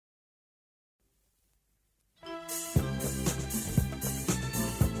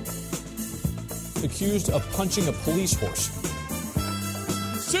accused of punching a police horse.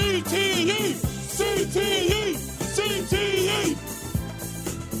 CTE! CTE! CTE!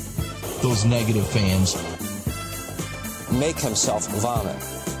 Those negative fans make himself vomit.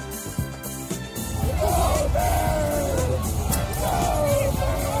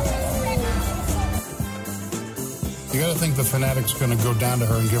 You gotta think the fanatic's gonna go down to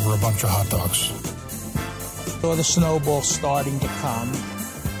her and give her a bunch of hot dogs. Or the snowball's starting to come.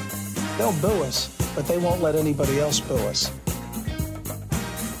 They'll boo us, but they won't let anybody else boo us.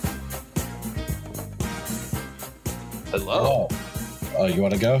 Hello. Oh, you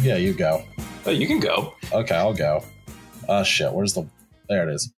want to go? Yeah, you go. Oh, you can go. Okay, I'll go. Oh, shit. Where's the... There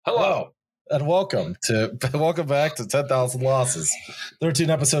it is. Hello. And welcome back to 10,000 Losses. 13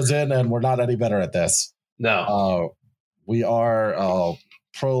 episodes in, and we're not any better at this. No. We are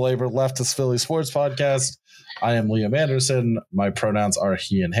pro-labor leftist Philly sports podcast. I am Liam Anderson. My pronouns are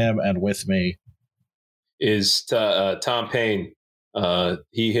he and him, and with me is Tom Payne.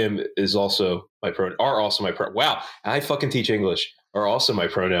 He, him is also my pronouns. Wow, I fucking teach English. Are also my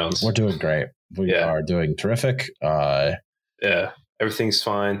pronouns. We're doing great. We are doing terrific. Yeah, everything's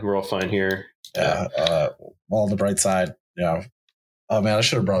fine. We're all fine here. Yeah. All on the bright side. Yeah. Oh man, I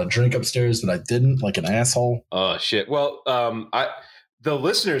should have brought a drink upstairs, but I didn't, like an asshole. Oh shit. Well, the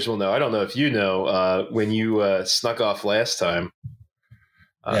listeners will know. I don't know if you know when you snuck off last time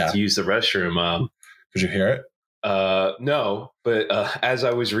to use the restroom. Did you hear it? No, but as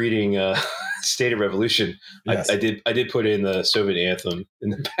I was reading State of Revolution, yes. I did put in the Soviet anthem in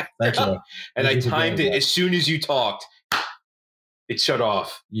the background. Thank you. And I timed it as soon as you talked. It shut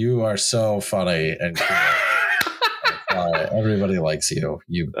off. You are so funny and cool. Everybody likes you.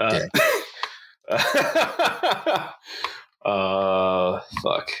 You dick.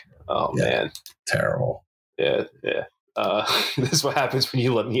 Fuck. Oh man. Terrible. Yeah. This is what happens when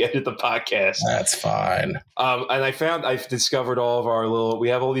you let me edit the podcast. That's fine. And I've discovered all of our we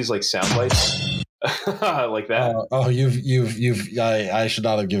have all these like sound bites like that. I should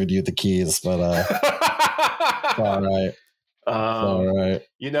not have given you the keys, but it's all right. All right.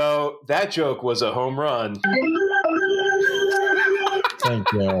 You know, that joke was a home run.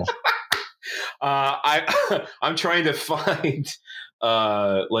 Thank you. I'm trying to find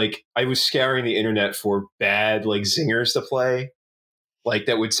I was scouring the internet for bad like zingers to play, like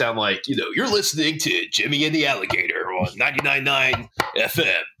that would sound like, you know, you're listening to Jimmy and the Alligator on 99.9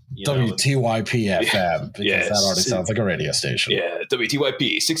 FM. WTYP FM, because that already sounds like a radio station. Yeah,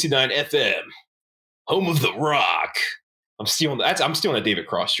 WTYP 69 FM, home of the rock. I'm stealing a David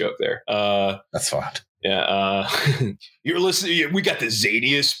Cross joke there. That's fine. Yeah, you're listening. We got the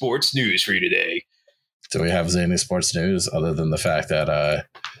zaniest sports news for you today. Do we have zany sports news other than the fact that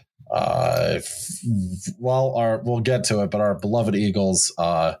we'll get to it, but our beloved Eagles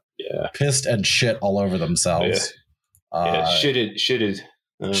pissed and shit all over themselves. Shitted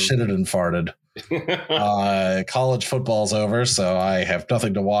and farted. College football's over, so I have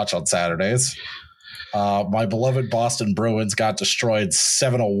nothing to watch on Saturdays. My beloved Boston Bruins got destroyed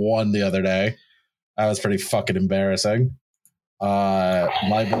 7-1 the other day. That was pretty fucking embarrassing.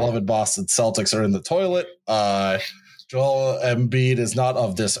 My beloved Boston Celtics are in the toilet. Joel Embiid is not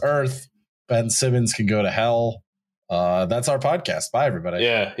of this earth. Ben Simmons can go to hell. That's our podcast. Bye, everybody.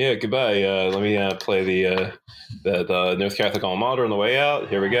 Yeah. Goodbye. Let me play the North Catholic alma mater on the way out.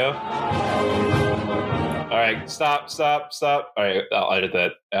 Here we go. All right, stop. All right, I'll edit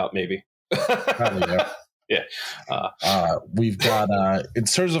that out maybe. Yeah. We've got, in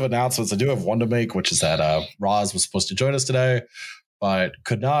terms of announcements, I do have one to make, which is that Roz was supposed to join us today, but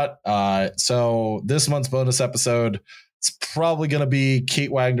could not. So this month's bonus episode, it's probably going to be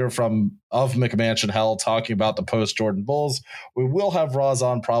Kate Wagner of McMansion Hell talking about the post-Jordan Bulls. We will have Roz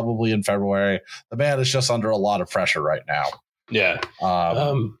on probably in February. The man is just under a lot of pressure right now. Yeah.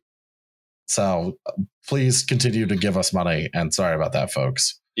 So please continue to give us money, and sorry about that,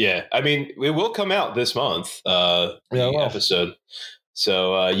 folks. Yeah, I mean, it will come out this month, the episode,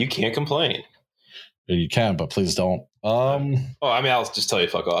 so you can't complain. You can, but please don't. I'll just tell you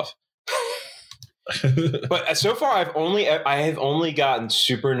fuck off. But so far, I have only gotten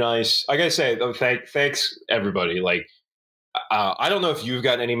super nice. I gotta say, thanks everybody. Like, I don't know if you've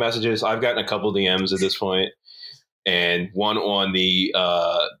gotten any messages. I've gotten a couple DMs at this point, and one on the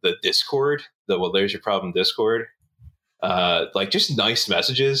Discord. There's your problem Discord. Just nice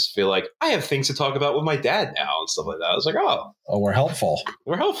messages. Feel like I have things to talk about with my dad now and stuff like that. I was like, we're helpful.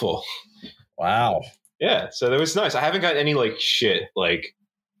 Wow. Yeah. So that was nice. I haven't got any shit.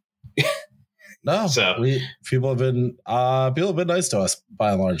 No. So people have been nice to us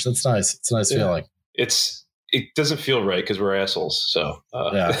by and large. That's nice. It's a nice feeling. It doesn't feel right because we're assholes. So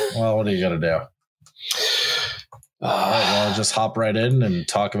yeah. Well, what are you gonna do? All right, well, I'll just hop right in and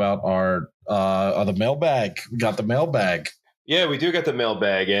talk about our the mailbag. We got the mailbag. Yeah, we do get the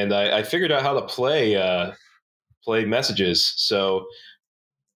mailbag, and I figured out how to play messages. So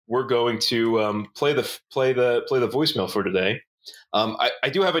we're going to play the voicemail for today. I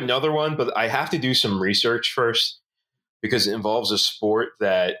do have another one, but I have to do some research first because it involves a sport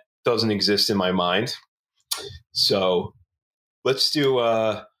that doesn't exist in my mind. So let's do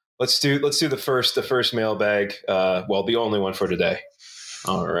the first mailbag. The only one for today.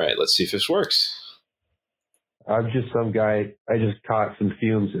 All right, let's see if this works. I'm just some guy. I just caught some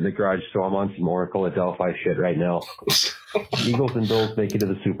fumes in the garage, so I'm on some Oracle at Delphi shit right now. Eagles and Bills make it to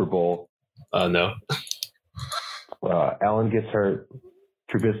the Super Bowl. No. Allen gets hurt.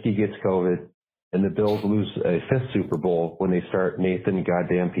 Trubisky gets COVID. And the Bills lose a fifth Super Bowl when they start Nathan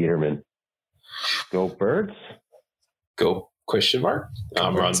goddamn Peterman. Go Birds? Go ?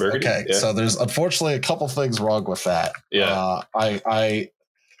 I'm Ron Burgundy. Okay, yeah. So there's unfortunately a couple things wrong with that. Yeah. I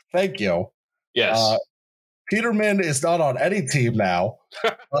thank you. Yes. Peterman is not on any team now. He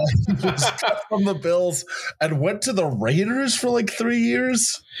was cut from the Bills and went to the Raiders for like 3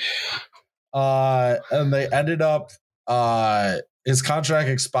 years. And they ended up his contract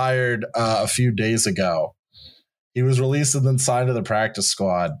expired a few days ago. He was released and then signed to the practice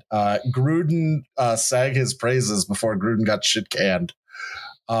squad. Gruden sang his praises before Gruden got shit canned.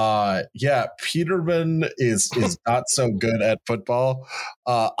 Peterman is not so good at football.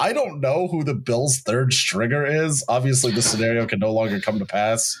 I don't know who the Bills' third stringer is. Obviously, the scenario can no longer come to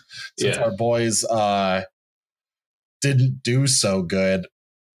pass since our boys didn't do so good.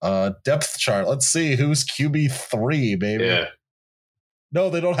 Depth chart. Let's see who's QB3, baby. Yeah. No,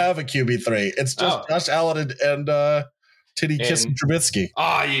 they don't have a QB3. It's just Josh Allen and Titty Kissing Trubisky.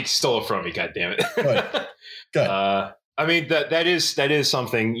 You stole it from me, goddammit. Good. I mean that is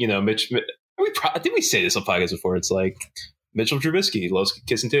something, Mitch. Did we say this on podcast before? It's like Mitchell Trubisky loves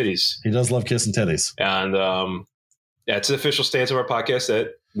kissing titties. He does love kissing titties, and it's the official stance of our podcast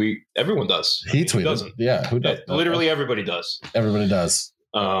that everyone does. He tweeted, who doesn't? Yeah, who does? Literally everybody does. Everybody does.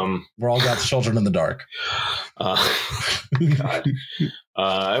 We're all got children in the dark. God.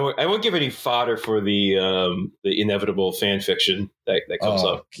 I won't give any fodder for the inevitable fan fiction that comes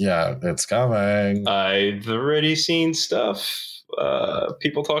up. Yeah, it's coming. I've already seen stuff.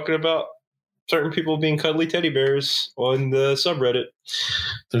 People talking about certain people being cuddly teddy bears on the subreddit.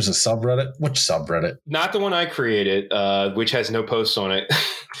 There's a subreddit? Which subreddit? Not the one I created, which has no posts on it.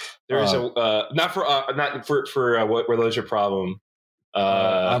 There's not for where those are problem.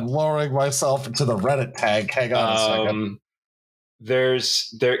 I'm lowering myself into the Reddit tag. Hang on a second. There's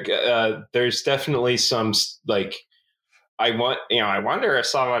definitely some like I wonder if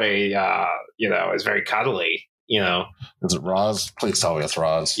somebody is very cuddly. Is it Roz? Please tell me it's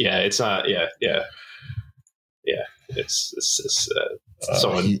Roz. Yeah, it's not. Yeah. It's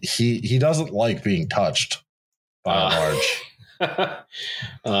someone. He doesn't like being touched by and large.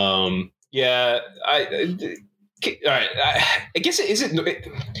 Yeah. All right. I guess is it?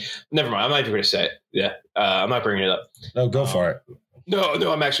 Never mind. I'm not even going to say it. Yeah. I'm not bringing it up. No, go for it. No,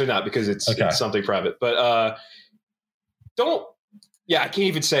 I'm actually not because it's something private. But don't. Yeah, I can't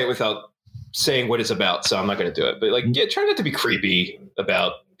even say it without saying what it's about. So I'm not going to do it. But try not to be creepy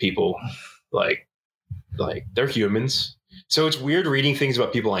about people. Like they're humans. So it's weird reading things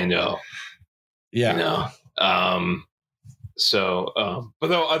about people I know. Yeah. But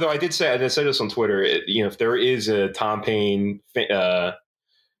although I did say this on Twitter, if there is a Tom Payne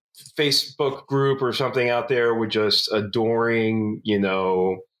Facebook group or something out there with just adoring,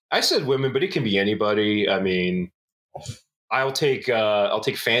 I said women, but it can be anybody. I mean, I'll take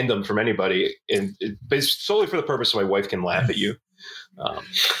fandom from anybody, but it's solely for the purpose so my wife can laugh at you.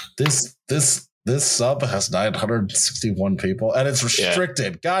 This sub has 961 people and it's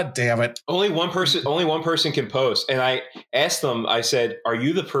restricted. Yeah. God damn it. Only one person can post. And I asked them, I said, are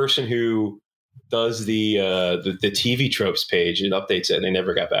you the person who does the TV tropes page and updates it? And they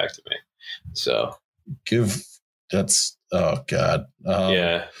never got back to me. So oh God.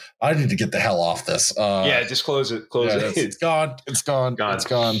 Yeah. I need to get the hell off this. Just close it. It. It's gone. It's gone. It's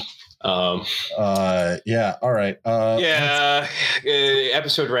gone. Yeah. All right.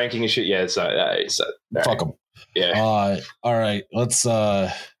 Episode ranking and shit. Yeah. It's fuck them. Yeah. All right. Let's do.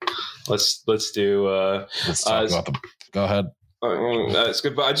 Let's talk about them. Go ahead. It's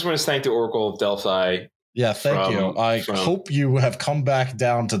good. But I just want to thank the Oracle of Delphi. Yeah. Thank you. I hope you have come back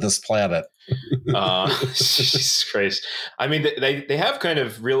down to this planet. Jesus Christ. I mean, they have kind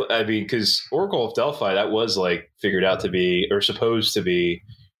of real. I mean, because Oracle of Delphi, that was figured out to be or supposed to be.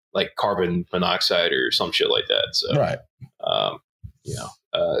 Like carbon monoxide or some shit like that. So, right.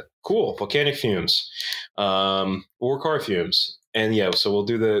 Cool. Volcanic fumes, or car fumes, and yeah. So we'll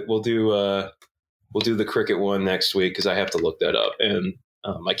do the cricket one next week because I have to look that up, and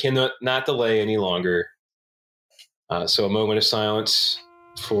I cannot not delay any longer. So a moment of silence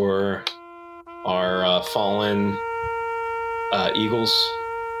for our fallen Eagles.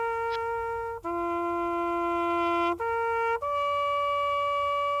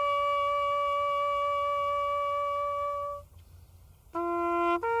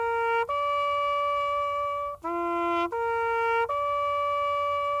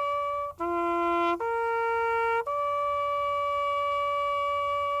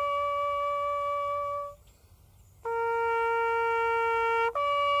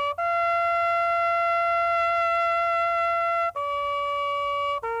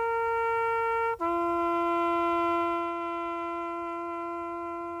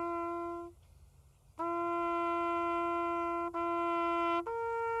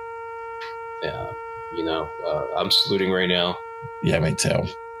 I'm saluting right now. Yeah, me too.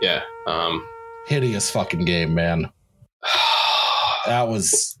 Yeah. Hideous fucking game, man. That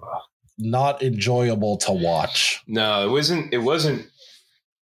was not enjoyable to watch. No, it wasn't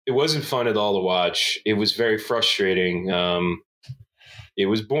fun at all to watch. It was very frustrating. It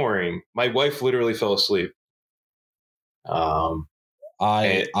was boring. My wife literally fell asleep. I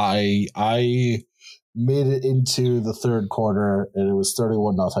made it into the third quarter and it was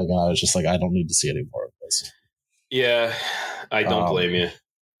 31-0, and I was just like, I don't need to see any more of this. Yeah, I don't blame you.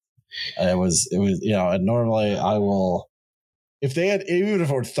 It was, and normally I will, even if it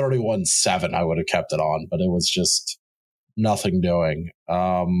were 31-7, I would have kept it on, but it was just nothing doing.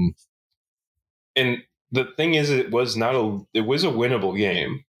 And the thing is, it was a winnable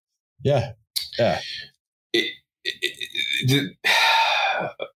game. Yeah. Yeah.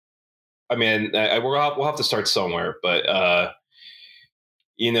 I mean, we'll have to start somewhere, but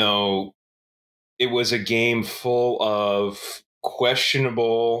it was a game full of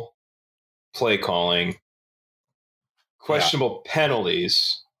questionable play calling, questionable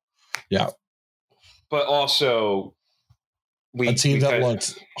penalties. Yeah. But also a team that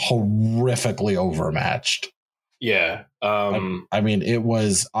looked horrifically overmatched. Yeah. I mean,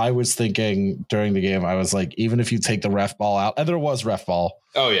 I was thinking during the game, I was like, even if you take the ref ball out, and there was ref ball.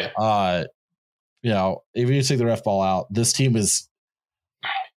 Oh yeah. Even if you take the ref ball out, this team is,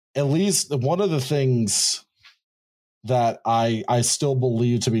 at least one of the things that I still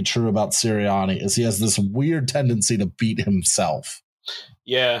believe to be true about Sirianni is he has this weird tendency to beat himself.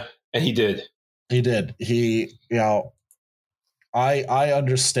 Yeah, and he did. I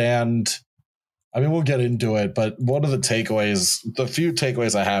understand. I mean, we'll get into it, but one of the few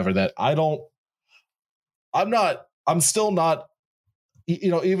takeaways I have are that I'm still not,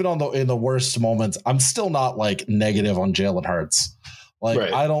 even in the worst moments, I'm still not like negative on Jalen Hurts. Like,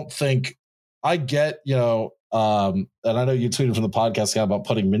 right. I don't think I get, and I know you tweeted from the podcast about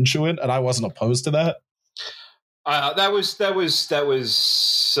putting Minshew in, and I wasn't opposed to that. That was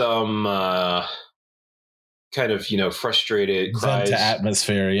some kind of frustrated cries to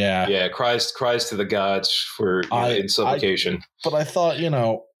atmosphere. Yeah, cries to the gods for in supplication. But I thought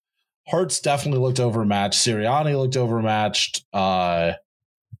Hurts definitely looked overmatched. Sirianni looked overmatched. Our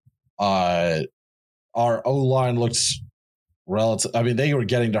O-line looked relative. I mean, they were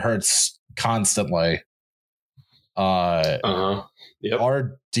getting to Hurts constantly. Yep.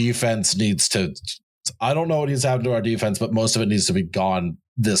 Our defense needs to. I don't know what needs to happen to our defense, but most of it needs to be gone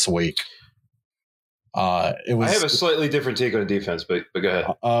this week. I have a slightly different take on defense, but go ahead.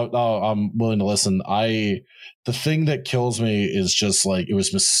 No, I'm willing to listen. The thing that kills me is just like it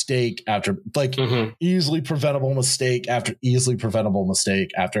was mistake after easily preventable mistake after easily preventable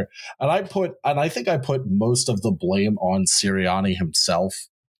mistake after, and I think I put most of the blame on Sirianni himself.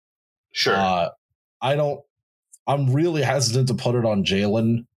 Sure. I'm really hesitant to put it on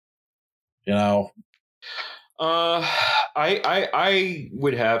Jalen. I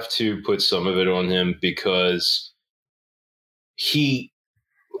would have to put some of it on him because he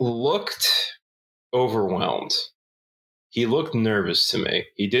looked overwhelmed. He looked nervous to me.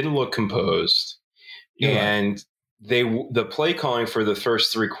 He didn't look composed. Yeah. And the play calling for the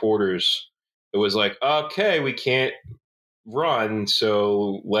first three quarters, it was like, okay, we can't run,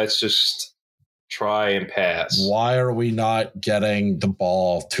 so let's just try and pass. Why are we not getting the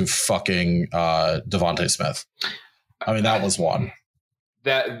ball to fucking Devontae Smith? I mean, that was one.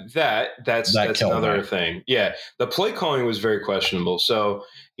 That's another thing. Yeah, the play calling was very questionable. So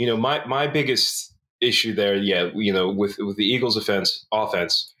my biggest issue there, with the Eagles' offense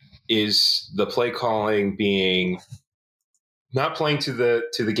is the play calling being not playing to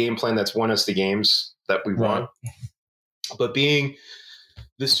the game plan that's won us the games that we won, but being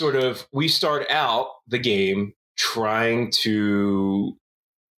this sort of, we start out the game trying to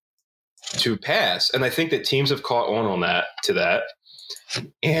pass. And I think that teams have caught on that.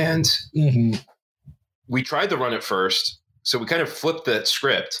 And we tried to run it first. So we kind of flipped that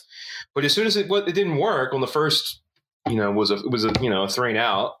script. But as soon as it didn't work on the first, was a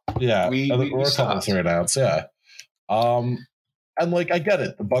 3-and-out. Yeah. We a couple of 3-and-outs. Yeah. And like, I get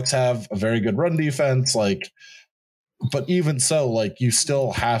it. The Bucs have a very good run defense. Like, but even so, like, you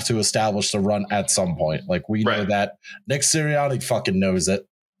still have to establish the run at some point. Like, we know that Nick Sirianni fucking knows it.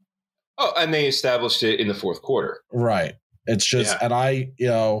 Oh, and they established it in the fourth quarter. Right. It's just, and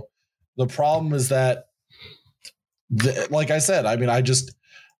the problem is that, like I said, I mean, I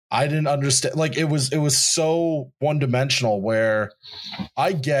didn't understand. Like, it was so one dimensional, where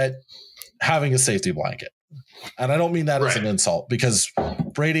I get having a safety blanket. And I don't mean that as an insult, because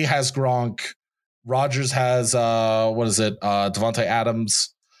Brady has Gronk, Rodgers has Devontae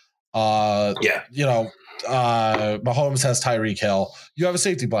Adams. Mahomes has Tyreek Hill. You have a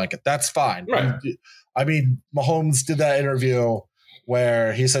safety blanket. That's fine. Right. I mean, Mahomes did that interview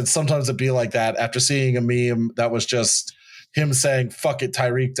where he said sometimes it'd be like that after seeing a meme that was just him saying, fuck it,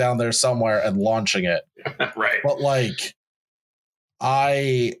 Tyreek down there somewhere, and launching it. Right. But like,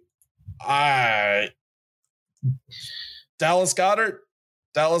 I Dallas Goedert,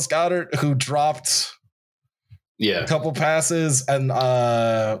 who dropped a couple passes, and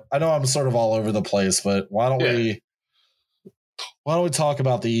I know I'm sort of all over the place, but why don't we talk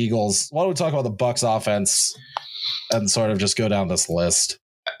about the Eagles? Why don't we talk about the Bucs offense and sort of just go down this list?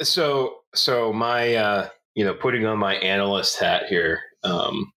 So my putting on my analyst hat here,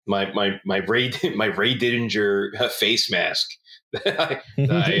 my Ray Didinger face mask that I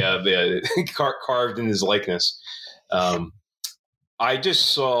carved in his likeness. I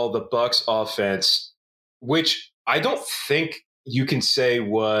just saw the Bucs offense, which I don't think you can say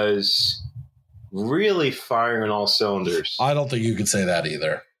was really firing on all cylinders. I don't think you could say that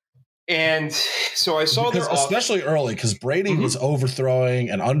either. And so I saw especially early, because Brady was overthrowing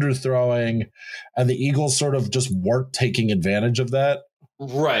and underthrowing, and the Eagles sort of just weren't taking advantage of that.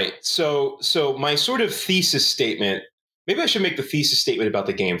 Right. So my sort of thesis statement, maybe I should make the thesis statement about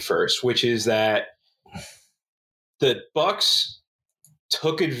the game first, which is that the Bucs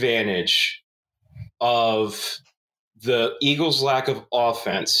took advantage of the Eagles' lack of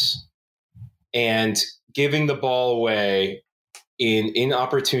offense and giving the ball away in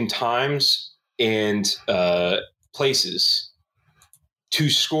inopportune times and places to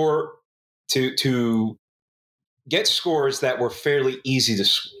score, to get scores that were fairly easy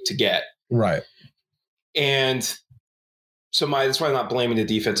to get. Right. And so that's why I'm not blaming the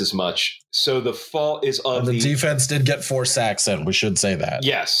defense as much. So the fault is of the defense did get 4 sacks in. We should say that.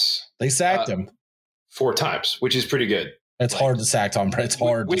 Yes. They sacked him 4 times, which is pretty good. It's hard to sack Tom Brady. It's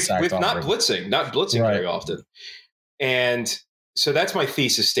hard to sack Tom Brady. Not blitzing very often. And so that's my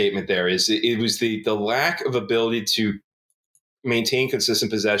thesis statement there, is it was the lack of ability to maintain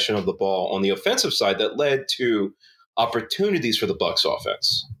consistent possession of the ball on the offensive side that led to opportunities for the Bucs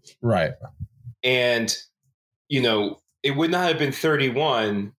offense. Right. And, it would not have been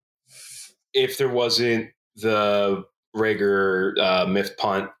 31 if there wasn't the Rager miffed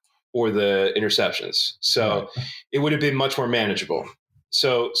punt or the interceptions. So it would have been much more manageable.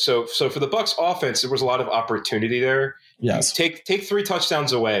 So for the Bucs offense, there was a lot of opportunity there. Yes. Take 3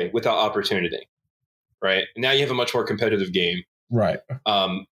 touchdowns away without opportunity. Right. And now you have a much more competitive game. Right.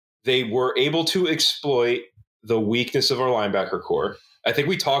 They were able to exploit the weakness of our linebacker core. I think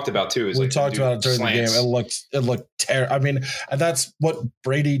we talked about too. We talked about it during slants. The game. It looked terrible. I mean, and that's what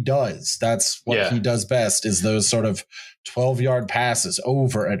Brady does. That's what he does best, is those sort of 12-yard passes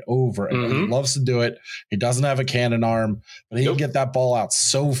over and over. And he loves to do it. He doesn't have a cannon arm, but he can get that ball out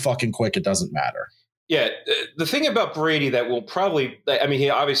so fucking quick it doesn't matter. Yeah, the thing about Brady that will probably, I mean,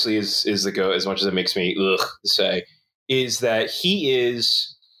 he obviously is the GOAT, as much as it makes me to say, is that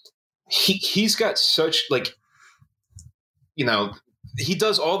he's got such, like, he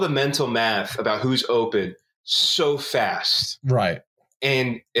does all the mental math about who's open so fast. Right.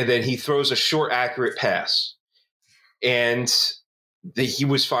 And then he throws a short, accurate pass. And he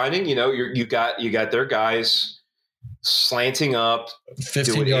was finding, you got their guys slanting up,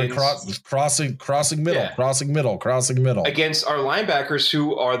 15-yard crossing middle against our linebackers,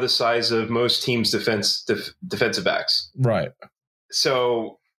 who are the size of most teams' defensive backs. Right.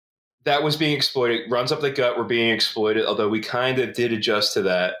 So that was being exploited. Runs up the gut were being exploited, although we kind of did adjust to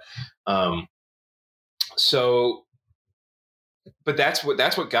that. But that's what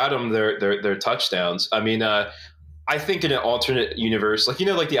got them their touchdowns. I mean, I think in an alternate universe, like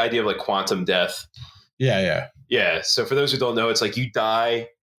the idea of like quantum death. Yeah. Yeah. So for those who don't know, it's like you die,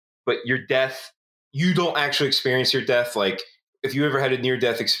 but your death, you don't actually experience your death. Like if you ever had a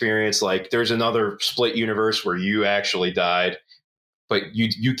near-death experience, like there's another split universe where you actually died, but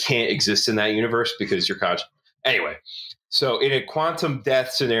you can't exist in that universe because you're conscious. Anyway, so in a quantum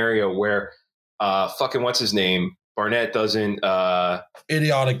death scenario where fucking what's his name? Barnett doesn't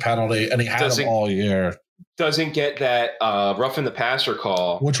idiotic penalty, and he had him all year. Doesn't get that roughing the passer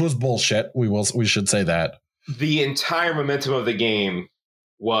call, which was bullshit. We should say that. The entire momentum of the game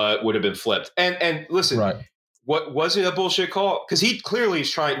would have been flipped. And listen, right. What was it a bullshit call? Because he clearly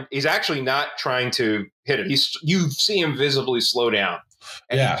is trying. He's actually not trying to hit it. You see him visibly slow down,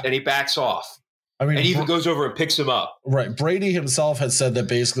 and he backs off. I mean, and he even goes over and picks him up. Right. Brady himself has said that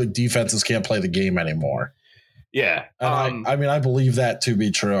basically defenses can't play the game anymore. Yeah. And I mean, I believe that to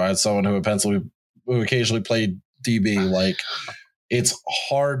be true. As someone who occasionally played DB, like it's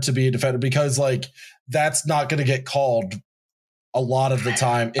hard to be a defender because like that's not going to get called a lot of the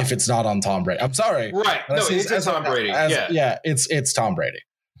time if it's not on Tom Brady. I'm sorry. Right. No, it's Tom Brady. Yeah, it's Tom Brady.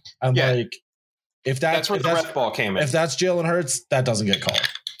 And like if that's where the ref ball came in. If that's Jalen Hurts, that doesn't get called.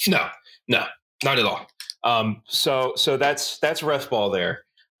 No, not at all. So that's ref ball there.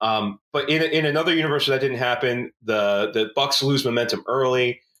 But in another universe where that didn't happen, the Bucs lose momentum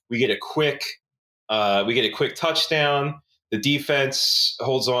early. We get a quick touchdown. The defense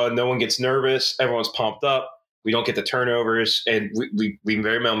holds on. No one gets nervous. Everyone's pumped up. We don't get the turnovers, and we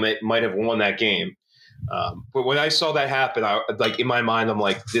very well might have won that game. But when I saw that happen, I like in my mind, I'm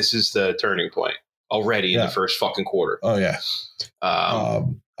like, this is the turning point already in the first fucking quarter. Oh yeah.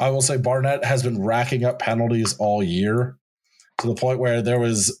 I will say Barnett has been racking up penalties all year to the point where there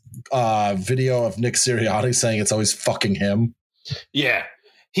was video of Nick Sirianni saying it's always fucking him. Yeah,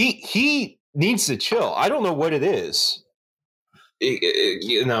 he needs to chill. I don't know what it is.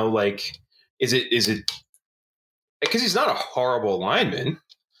 Like, is it because he's not a horrible lineman.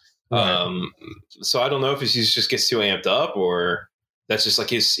 Right. So I don't know if he just gets too amped up or that's just like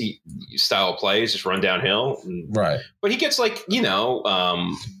his style of play is just run downhill. Right. But he gets like, neutral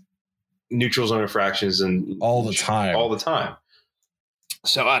zone infractions and all the time.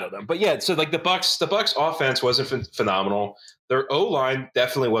 So I don't know. But yeah, so like the Bucs offense wasn't phenomenal. Their O-line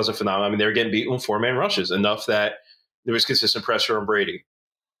definitely wasn't phenomenal. I mean, they were getting beaten with 4-man rushes enough that there was consistent pressure on Brady.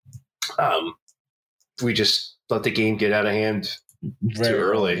 We just let the game get out of hand too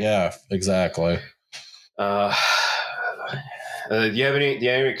early. Yeah, exactly. Do you have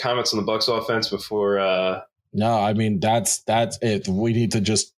any comments on the Bucs offense before? No, I mean that's it. We need to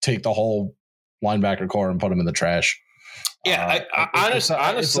just take the whole linebacker core and put them in the trash. Yeah,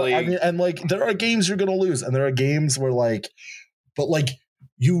 honestly, I mean, and like there are games you're gonna lose, and there are games where like, but like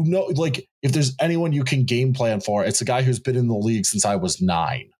like if there's anyone you can game plan for, it's a guy who's been in the league since I was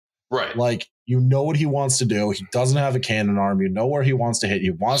 9. Right. Like you know what he wants to do. He doesn't have a cannon arm. You know where he wants to hit.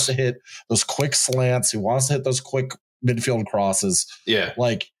 He wants to hit those quick slants. He wants to hit those quick midfield crosses. Yeah.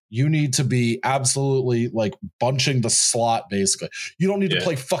 Like you need to be absolutely like bunching the slot. Basically, you don't need to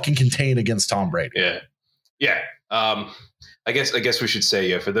play fucking contain against Tom Brady. Yeah. Yeah. I guess we should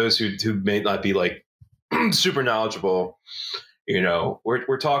say, for those who may not be like super knowledgeable,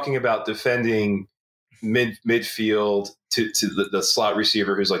 we're talking about defending midfield to the slot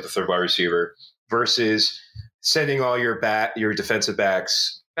receiver who's like the third wide receiver versus sending all your defensive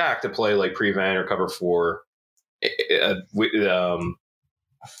backs back to play like prevent or cover 4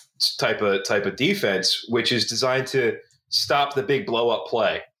 type of defense, which is designed to stop the big blow up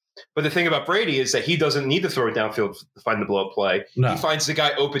play. But the thing about Brady is that he doesn't need to throw it downfield to find the blow-up play. No. He finds the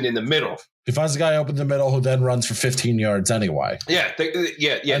guy open in the middle. He finds the guy open in the middle who then runs for 15 yards anyway. Yeah.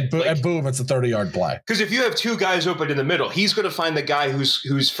 And boom, it's a 30-yard play. Because if you have 2 guys open in the middle, he's going to find the guy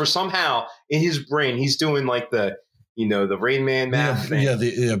who's for somehow in his brain, he's doing like the Rain Man math thing. Yeah,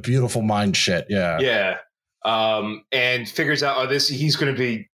 the beautiful mind shit. Yeah. Yeah. And figures out, he's going to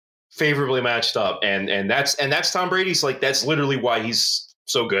be favorably matched up. And that's Tom Brady's like, that's literally why he's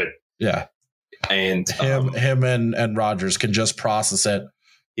so good. Yeah. And him and Rodgers can just process it.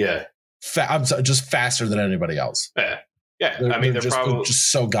 Yeah. I'm sorry, just faster than anybody else. Yeah. Yeah. They're probably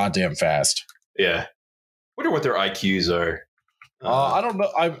just so goddamn fast. Yeah. Wonder what their IQs are. I don't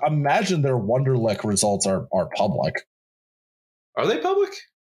know. I imagine their Wonderlic results are public. Are they public?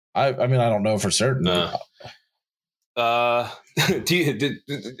 I mean, I don't know for certain. No. Do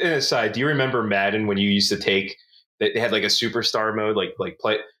you remember Madden when you used to take? They had like a superstar mode, like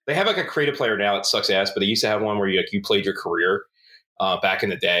play. They have like a creative player now. It sucks ass, but they used to have one where you played your career back in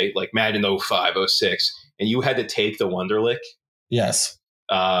the day, like Madden 05, 06, and you had to take the Wonderlic. Yes.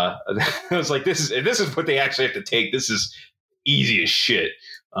 I was like, this is what they actually have to take. This is easy as shit.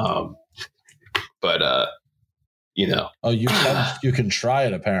 but you know. Oh, you can try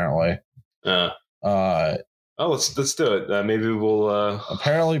it apparently. Let's do it. Maybe we'll.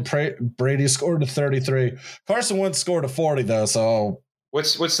 Apparently, Brady scored a 33. Carson Wentz scored a 40 though. So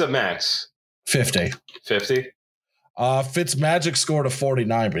what's the max? 50. 50. Fitzmagic scored a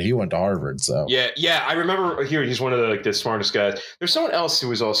 49, but he went to Harvard. So yeah. I remember here he's one of the smartest guys. There's someone else who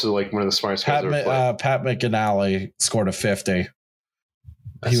was also like one of the smartest guys. Pat McInally scored a 50.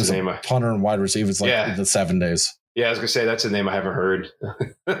 He was a punter and wide receiver. He was in the 70s. Yeah, I was gonna say that's a name I haven't heard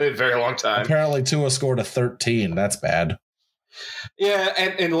in a very long time. Apparently, Tua scored a 13. That's bad. Yeah,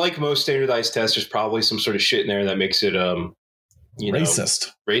 and like most standardized tests, there's probably some sort of shit in there that makes it racist.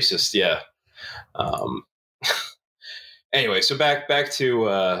 Racist, yeah. Anyway, so back to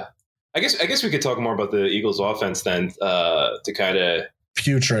I guess we could talk more about the Eagles' offense then to kind of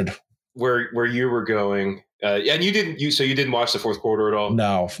putrid where you were going. And you didn't watch the fourth quarter at all?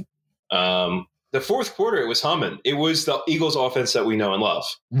 No. The fourth quarter, it was humming. It was the Eagles offense that we know and love.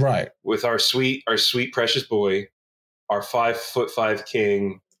 Right. With our sweet precious boy, our 5'5"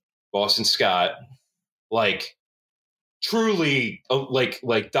 king, Boston Scott, like truly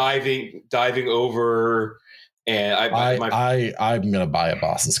like diving over. And I'm gonna buy a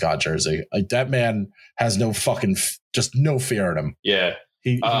Boston Scott jersey. Like that man has no fucking just no fear in him. Yeah.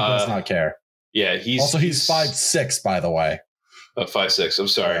 He does not care. Yeah, he's 5'6", by the way. 5'6". I'm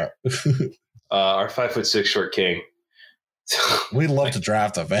sorry. Our 5'6" short king. We love to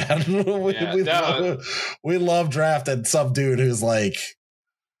draft him, man. we love drafting some dude who's like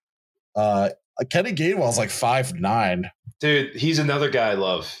Kenny Gainwell's like 5'9". Dude, he's another guy I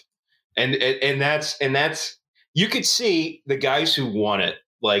love. And that's you could see the guys who want it,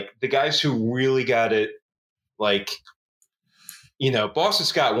 like the guys who really got it, like Boston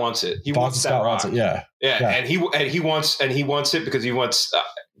Scott wants it. He wants that rock. Yeah. And he wants it because he wants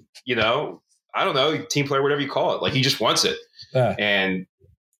I don't know, team player, whatever you call it. Like he just wants it. Yeah. And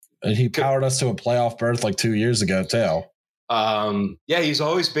he powered us to a playoff berth like 2 years ago too. He's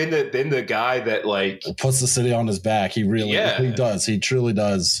always been the guy that like puts the city on his back. He really he does. He truly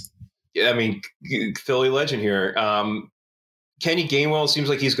does. Yeah, I mean, Philly legend here. Kenny Gainwell seems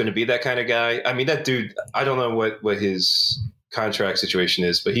like he's going to be that kind of guy. I mean, that dude, I don't know what his contract situation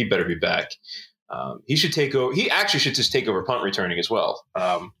is, but he better be back. He should take over. He actually should just take over punt returning as well.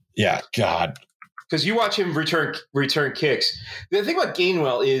 Yeah, God. Because you watch him return kicks. The thing about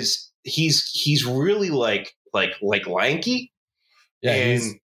Gainwell is he's really like lanky. Yeah,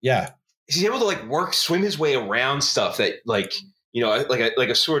 he's able to like swim his way around stuff that like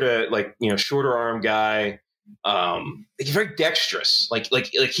a sort of like shorter arm guy. He's very dexterous. Like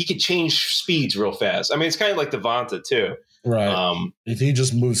he could change speeds real fast. I mean, it's kind of like Devonta too. Right. He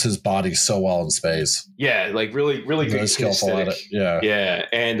just moves his body so well in space. Yeah, like really good, skillful at it. Yeah,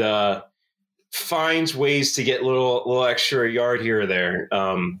 and finds ways to get little extra yard here or there.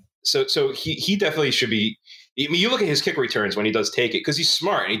 So he definitely should be. I mean, you look at his kick returns when he does take it because he's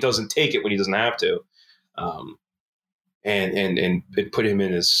smart and he doesn't take it when he doesn't have to. And put him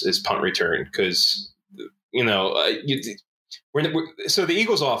in his punt return because so the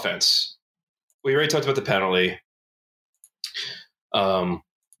Eagles offense. We already talked about the penalty.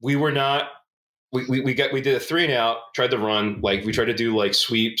 We were not. We did a 3-and-out. Tried to run like we tried to do like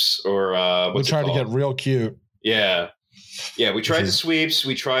sweeps or we tried to get real cute. Yeah. We tried the sweeps.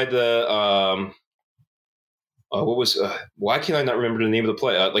 We tried the what was why can't I not remember the name of the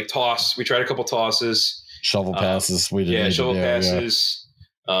play? Like toss. We tried a couple tosses. Shovel passes. We did. Shovel passes.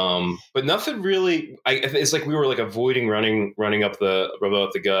 Yeah. But nothing really. It's like we were like avoiding running up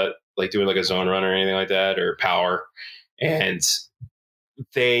the gut, like doing like a zone run or anything like that, or power, and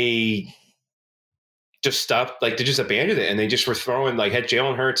they just stopped. Like they just abandoned it, and they just were throwing had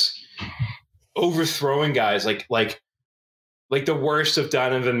Jalen Hurts overthrowing guys like the worst of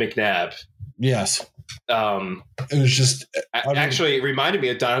Donovan McNabb. Yes. It was just actually it reminded me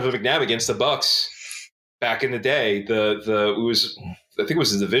of Donovan McNabb against the Bucs back in the day. I think it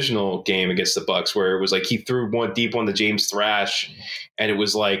was a divisional game against the Bucs where it was like he threw one deep on the James Thrash, and it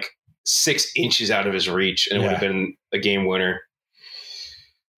was like 6 inches out of his reach, and it would have been a game winner.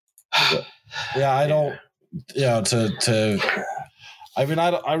 Yeah, I don't. Yeah, I mean,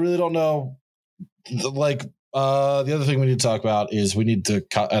 I really don't know. Like, the other thing we need to talk about is we need to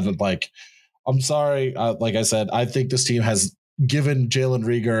cut. And like, I'm sorry. Like I said, I think this team has given Jalen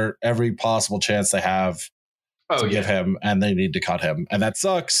Reagor every possible chance they have to give him, and they need to cut him, and that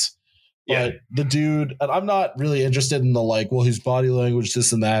sucks. But the dude, and I'm not really interested in the his body language,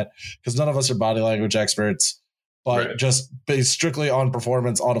 this and that, because none of us are body language experts. But just based strictly on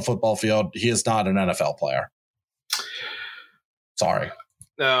performance on a football field, he is not an NFL player. Sorry.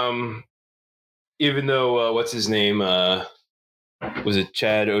 even though what's his name? Was it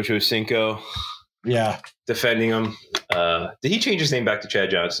Chad Ochocinco? Yeah. Defending him. Did he change his name back to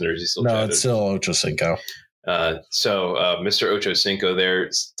Chad Johnson, or is he still? No, Chad it's still Ochocinco. So Mr. Ochocinco there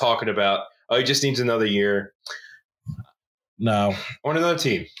is talking about, he just needs another year. No. On another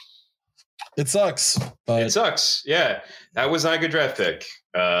team. It sucks. But It sucks. Yeah. That was not a good draft pick.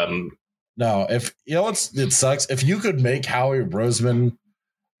 no, if you know it sucks. If you could make Howie Roseman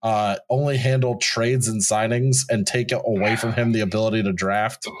only handle trades and signings and take away from him the ability to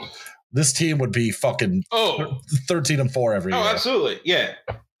draft, this team would be fucking 13-4 every year. Oh, absolutely. Yeah.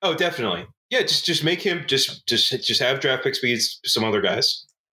 Oh, definitely. Yeah, just make him just have draft pick speeds some other guys.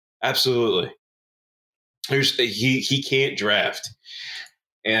 Absolutely. He can't draft.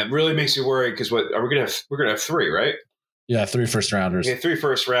 And it really makes me worried because we're gonna have 3, right? Yeah, 3 first rounders. Yeah, 3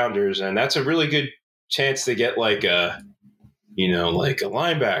 first rounders, and that's a really good chance to get like a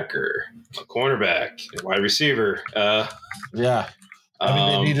linebacker, a cornerback, a wide receiver. Yeah. I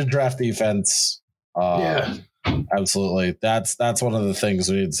mean, they need to draft defense. Yeah. Absolutely. That's one of the things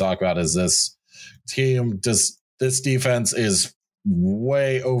we need to talk about is this team. This defense is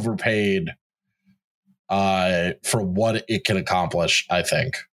way overpaid for what it can accomplish, I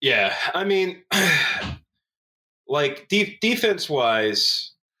think. Yeah. I mean, like defense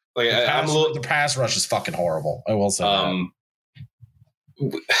wise, like the pass rush is fucking horrible. I will say that.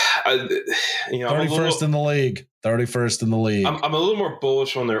 31st in the league. 31st in the league. I'm a little more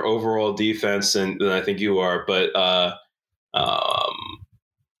bullish on their overall defense than I think you are, but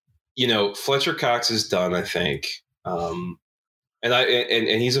Fletcher Cox is done, I think, and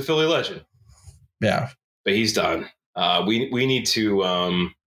he's a Philly legend. Yeah, but he's done. We need to.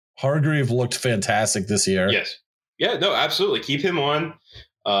 Hargrave looked fantastic this year. Yes. Yeah. No. Absolutely. Keep him on.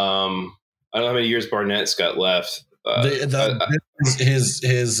 I don't know how many years Barnett's got left.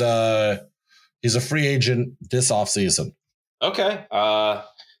 He's a free agent this offseason. Okay.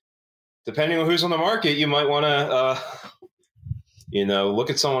 Depending on who's on the market, you might want to, look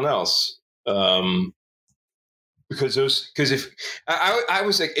at someone else. Because if I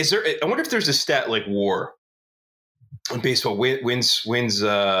was like, I wonder if there's a stat like WAR in baseball, wins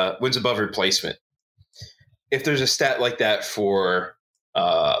above replacement. If there's a stat like that for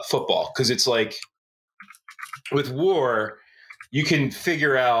football, because it's like with WAR, you can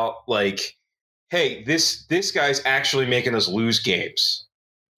figure out like, hey, this guy's actually making us lose games.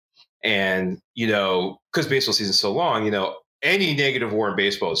 And, because baseball season's so long, any negative WAR in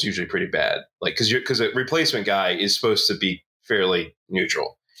baseball is usually pretty bad. Like, because a replacement guy is supposed to be fairly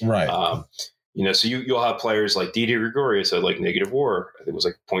neutral. Right. So you'll have players like Didi Gregorius had like negative WAR. I think it was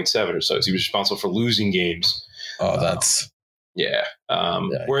like 0.7 or so. So he was responsible for losing games. Oh, that's... Yeah.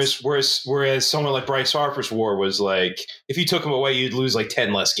 Whereas someone like Bryce Harper's WAR was like, if you took him away, you'd lose like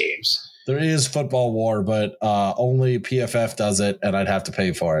 10 less games. There is football WAR, but only PFF does it, and I'd have to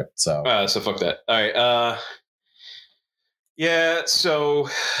pay for it. So fuck that. All right. Yeah. So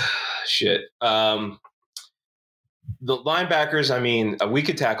shit. The linebackers. I mean, we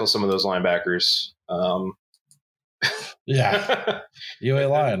could tackle some of those linebackers. Yeah. You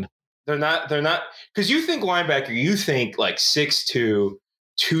ain't lying. They're not because you think linebacker, you think like 6'2",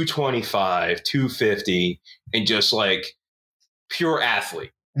 225, 250, and just like pure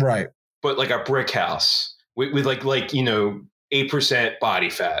athlete. Right. But like a brick house with like 8% body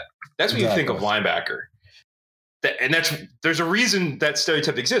fat. That's what you think of linebacker. There's a reason that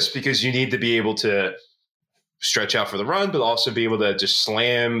stereotype exists, because you need to be able to stretch out for the run, but also be able to just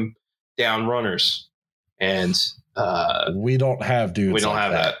slam down runners. And we don't have dudes. We don't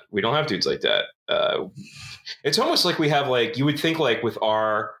have that. We don't have dudes like that. It's almost like we have like, you would think like with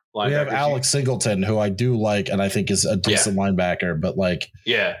our linebackers. We have Alex Singleton, who I do like, and I think is a decent linebacker, but like,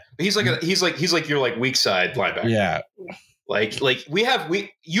 yeah, but he's like your like weak side linebacker. Yeah. Like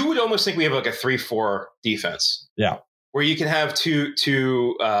you would almost think we have like a 3-4 defense. Yeah. Where you can have two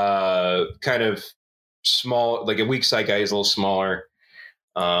kind of small, like a weak side guy is a little smaller.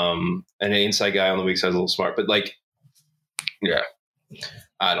 And an inside guy on the weak side is a little smart, but like, yeah,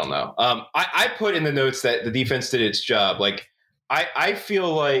 I don't know. I put in the notes that the defense did its job. Like, I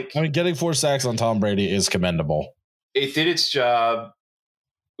feel like, getting 4 sacks on Tom Brady is commendable. It did its job.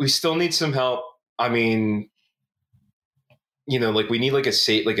 We still need some help. I mean, like we need like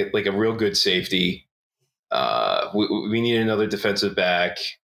a real good safety. We need another defensive back.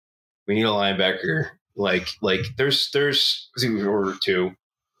 We need a linebacker. Like there's 2.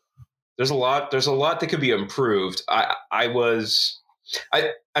 There's a lot that could be improved. I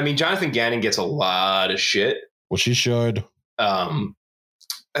mean, Jonathan Gannon gets a lot of shit. Which he should. I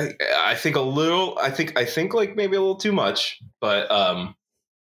think a little, I think like maybe a little too much, but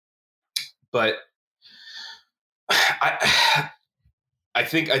I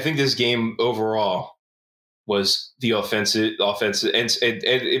think this game overall was the offensive,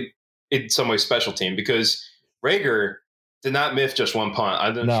 and in some ways special team, because Rager did not miss just one punt.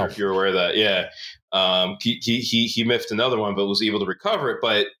 I'm not sure if you're aware of that. Yeah, he miffed another one, but was able to recover it,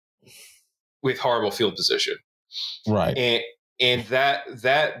 but with horrible field position. Right. And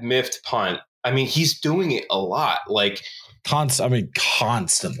that miffed punt, I mean, he's doing it a lot. Like constantly.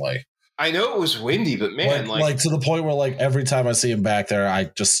 I know it was windy, but man, like to the point where like every time I see him back there, I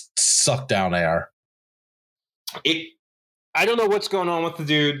just suck down air. I don't know what's going on with the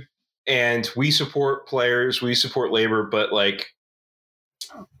dude, and we support players, we support labor, but like,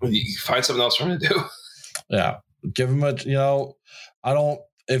 you find something else for him to do. Yeah, give him a. I don't.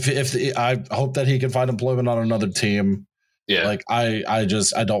 I hope that he can find employment on another team. Yeah, like I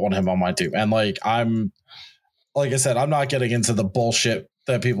don't want him on my team, and like I said, I'm not getting into the bullshit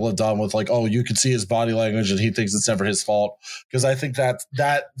that people have done with like, oh, you can see his body language and he thinks it's never his fault, because I think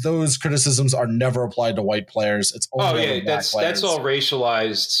that those criticisms are never applied to white players. It's only that's all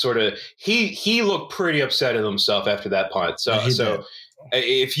racialized sort of. He looked pretty upset at himself after that punt. So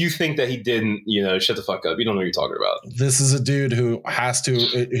if you think that he didn't, shut the fuck up. You don't know what you're talking about. This is a dude who has to.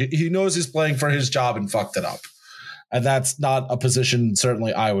 He knows he's playing for his job and fucked it up, and that's not a position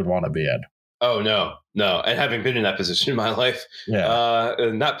certainly I would want to be in. Oh, no. And having been in that position in my life,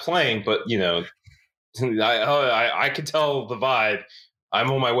 not playing, but, I can tell the vibe.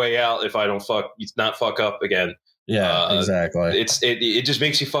 I'm on my way out if I don't not fuck up again. Yeah, exactly. It just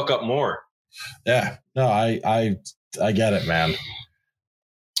makes you fuck up more. Yeah. No, I get it, man.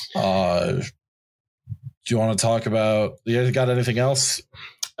 Do you want to talk about, you got anything else?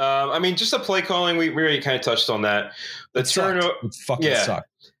 I mean, just the play calling, we already kind of touched on that. The turnover. It fucking sucked.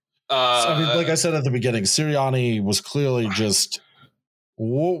 I mean, like I said at the beginning, Sirianni was clearly just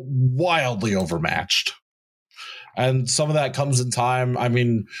wildly overmatched. And some of that comes in time. I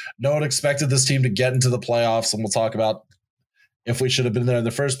mean, no one expected this team to get into the playoffs, and we'll talk about if we should have been there in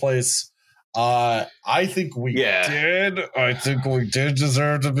the first place. I think we did. I think we did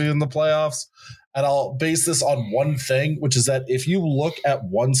deserve to be in the playoffs. And I'll base this on one thing, which is that if you look at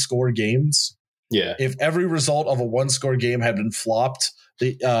one-score games, if every result of a one-score game had been flip-flopped,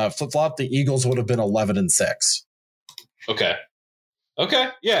 the Eagles would have been 11-6. Okay.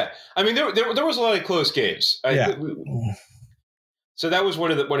 Yeah. I mean, there was a lot of close games. So that was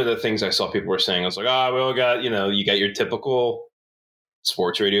one of the things I saw people were saying. I was like, we all got, you got your typical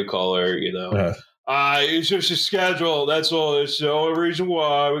sports radio caller, it's just a schedule. That's all. It's the only reason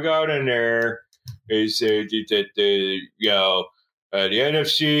why we got in there is that the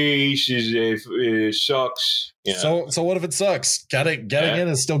NFC sucks. So what if it sucks? Getting in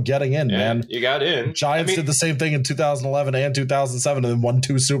is still getting in, man. You got in. Giants did the same thing in 2011 and 2007 and then won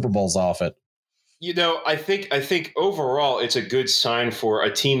 2 Super Bowls off it. I think overall it's a good sign for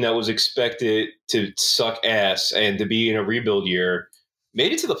a team that was expected to suck ass and to be in a rebuild year,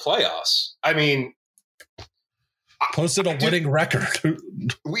 made it to the playoffs. I mean, posted a winning record.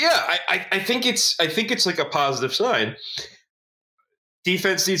 Yeah, I think it's like a positive sign.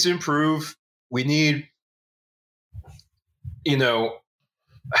 Defense needs to improve. We need,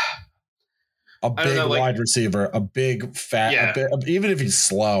 a big wide receiver, a big fat, even if he's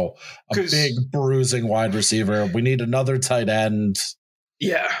slow, a big bruising wide receiver. We need another tight end.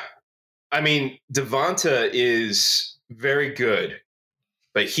 Yeah. I mean, Devonta is very good,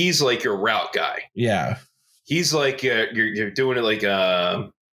 but he's like your route guy. Yeah. He's like, you're doing it like, I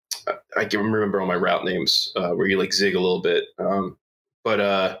can't remember all my route names, where you like zig a little bit.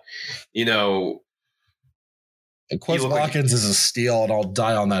 But Quez Watkins is a steal, and I'll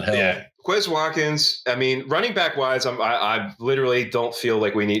die on that hill. Yeah, Quez Watkins. I mean, running back wise, I literally don't feel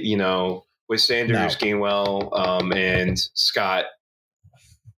like we need, with Sanders, Gainwell, and Scott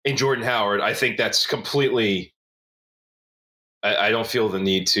and Jordan Howard. I think that's completely. I don't feel the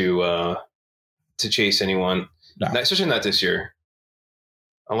need to chase anyone, especially not this year,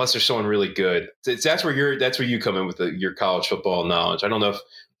 unless there's someone really good. That's where you come in with your college football knowledge. I don't know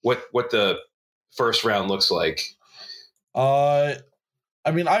what the first round looks like. I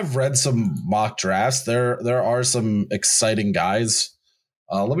mean, I've read some mock drafts. There are some exciting guys.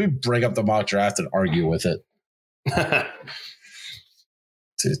 Let me bring up the mock draft and argue with it.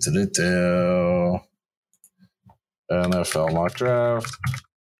 NFL mock draft.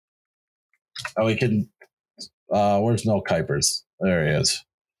 Oh, we can. Where's Mel Kuypers? There he is.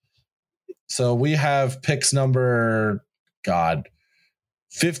 So we have picks number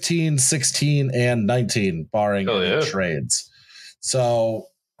 15, 16, and 19, barring any trades. So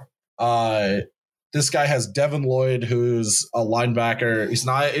this guy has Devin Lloyd, who's a linebacker. He's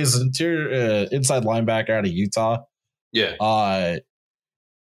an inside linebacker out of Utah. Yeah.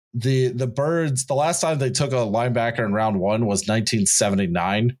 The Birds, the last time they took a linebacker in round 1 was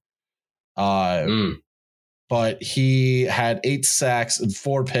 1979. But he had 8 sacks and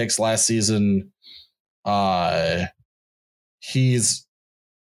 4 picks last season. He is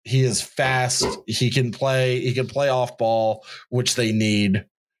fast. He can play off ball, which they need.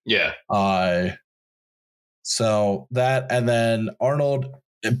 Yeah. So that, and then Arnold,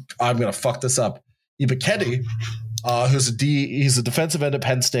 I'm gonna fuck this up. Ibiketie, he's a defensive end at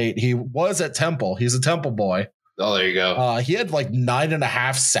Penn State. He was at Temple. He's a Temple boy. Oh, there you go. He had like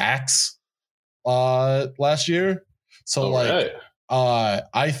 9.5 sacks last year. So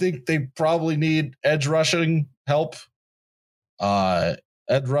I think they probably need edge rushing help.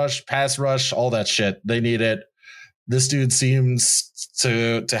 Edge rush, pass rush, all that shit. They need it. This dude seems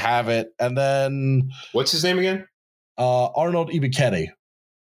to have it. And then what's his name again? Arnold Ibiketie.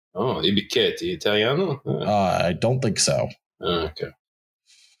 Oh, Ibiketie, Italiano? I don't think so. Okay.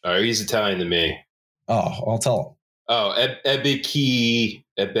 All right, he's Italian to me. Oh, I'll tell him. Oh, Ebiketie.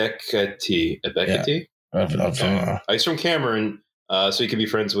 Yeah. He's from Cameroon, so he can be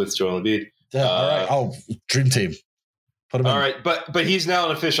friends with Joel Embiid. Yeah, all right. Oh, dream team. Put him all in. right, but he's now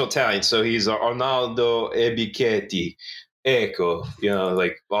an official Italian, so he's Arnaldo Ebiketie. Ecco,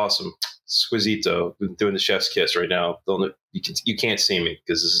 like awesome, squisito. Doing the chef's kiss right now. You can't see me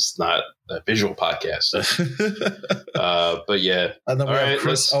because this is not a visual podcast. But yeah, and then we have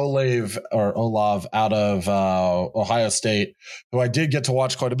Chris Olave out of Ohio State, who I did get to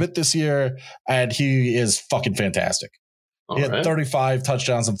watch quite a bit this year, and he is fucking fantastic. He had 35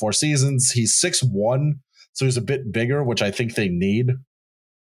 touchdowns in 4 seasons. He's 6'1", so he's a bit bigger, which I think they need.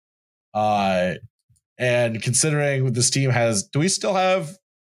 And considering this team do we still have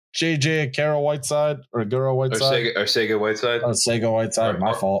JJ Arcega-Whiteside? Arcega Whiteside,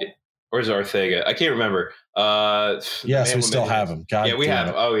 my fault. Or is it Arcega? I can't remember. Yes, we still have him. God, yeah, we have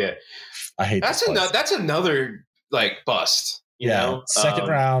him. Oh yeah, I hate that's another like bust. You know? Second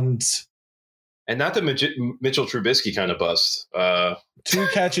round. And not the Mitchell Trubisky kind of bust. 2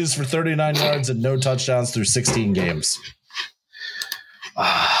 catches for 39 yards and no touchdowns through 16 games.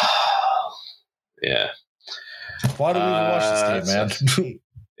 Yeah. Why do we even watch this game, man?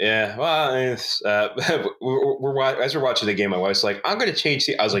 Yeah. Well, as we're watching the game, my wife's like, "I'm going to change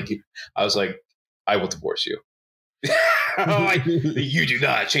the." I was like, "I will divorce you." Like, you do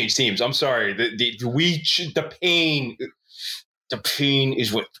not change teams. I'm sorry. The pain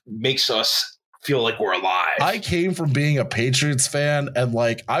is what makes us feel like we're alive. I came from being a Patriots fan, and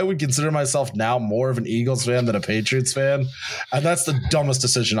like I would consider myself now more of an Eagles fan than a Patriots fan, and that's the dumbest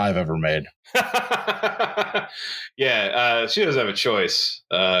decision I've ever made. Yeah, she doesn't have a choice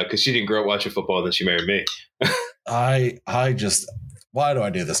because she didn't grow up watching football, and then she married me. I just, why do I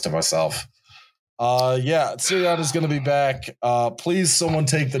do this to myself? Yeah, Sirianni's going to be back. Please, someone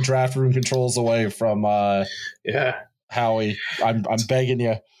take the draft room controls away from Howie. I'm begging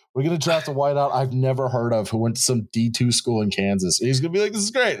you. We're going to draft a wideout I've never heard of who went to some D2 school in Kansas. He's going to be like, this is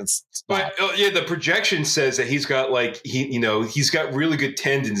great. But the projection says that he's got he's got really good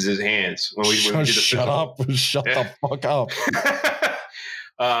tendons in his hands. When we did the Shut the fuck up.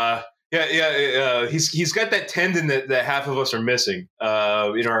 He's got that tendon that half of us are missing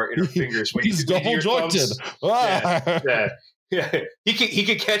in our fingers. When he's double jointed. Yeah. He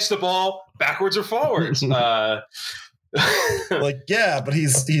could catch the ball backwards or forwards. But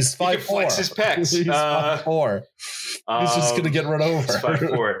he's 5'4". He can flex his pecs. He's 5'4". He's just gonna get run over.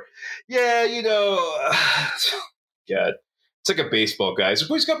 5'4". Yeah, God, it's like a baseball guy.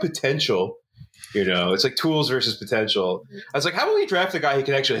 He's got potential. It's like tools versus potential. I was like, how about we draft a guy who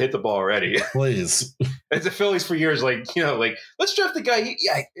can actually hit the ball already? Please. And the Phillies for years, let's draft the guy.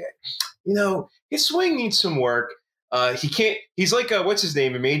 His swing needs some work. He can't. He's like what's his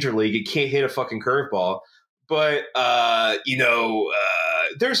name in Major League? He can't hit a fucking curveball. But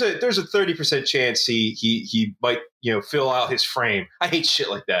there's a 30% chance he might fill out his frame. I hate shit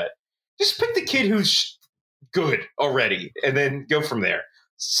like that. Just pick the kid who's good already, and then go from there.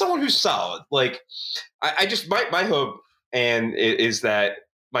 Someone who's solid. Like I just my hope is that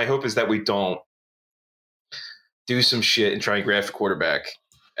we don't do some shit and try and draft a quarterback.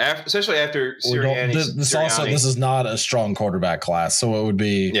 Especially after Sirianni. This is not a strong quarterback class, so it would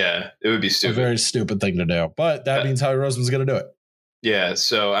be stupid. A very stupid thing to do. But that means Howie Roseman's going to do it. Yeah.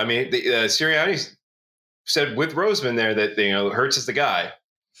 So I mean, Sirianni said with Roseman there that Hurts is the guy,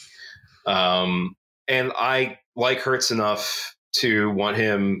 and I like Hurts enough to want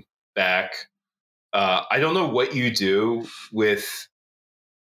him back. I don't know what you do with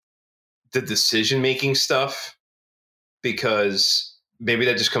the decision-making stuff because maybe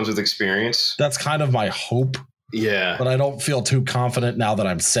that just comes with experience. That's kind of my hope. Yeah. but I don't feel too confident now that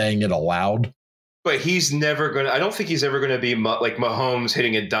I'm saying it aloud. But he's never going to – I don't think he's ever going to be like Mahomes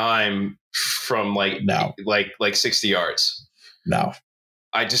hitting a dime from like 60 yards. No.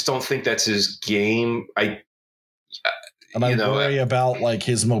 I just don't think that's his game. I worry about like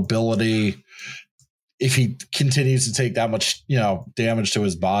his mobility. If he continues to take that much, damage to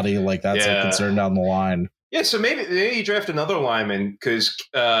his body, like that's a concern down the line. Yeah, so maybe you draft another lineman because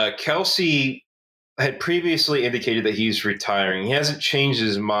Kelsey had previously indicated that he's retiring. He hasn't changed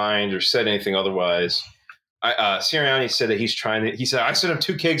his mind or said anything otherwise. Sirianni said that he's trying to. He said, "I sent him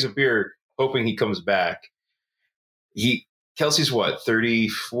 2 kegs of beer, hoping he comes back." Kelsey's what,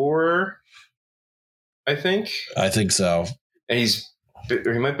 34? I think. I think so. And he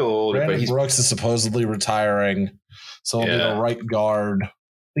might be a little older. Brandon Brooks is supposedly retiring, so he'll be the right guard. I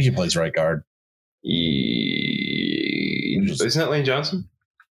think he plays right guard. Isn't that Lane Johnson?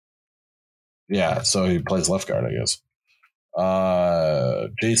 Yeah, so he plays left guard, I guess.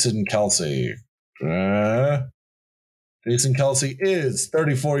 Jason Kelsey. Jason Kelsey is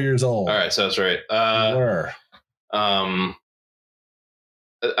 34 years old. All right, so that's right.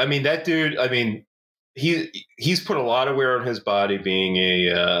 I mean, that dude. I mean, he's put a lot of wear on his body being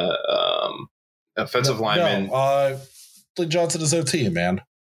a offensive lineman. Lane Johnson is OT, man.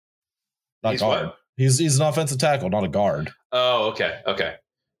 Not he's guard. What? He's an offensive tackle, not a guard. Oh, okay.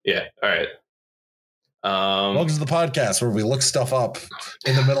 Yeah, all right. Welcome to the podcast where we look stuff up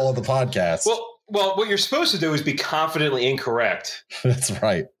in the middle of the podcast. Well, what you're supposed to do is be confidently incorrect. That's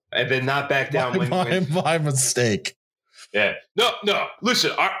right. And then not back down. My mistake. Yeah. No. Listen,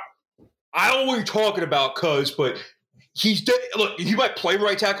 I don't know what you're talking about, but look, he might play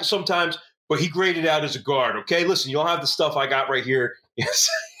right tackle sometimes, but he graded out as a guard. Okay, listen, you don't have the stuff I got right here. Yes.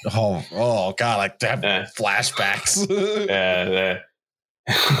 Oh God, like that flashbacks.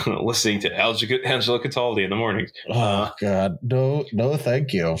 Listening to Angela Cataldi in the mornings. Oh God, no,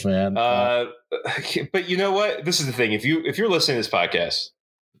 thank you, man. But you know what? This is the thing. If you're listening to this podcast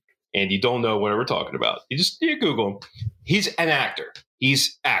and you don't know what we're talking about, you Google him. He's an actor.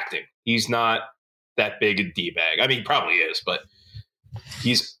 He's acting. He's not that big a D-bag. I mean, he probably is, but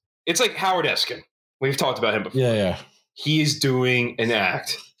it's like Howard Eskin. We've talked about him before. Yeah. He is doing an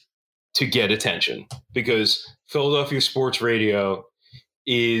act to get attention because Philadelphia Sports Radio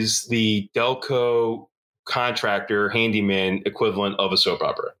is the Delco contractor handyman equivalent of a soap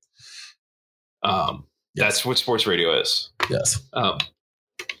opera. That's what sports radio is. Yes.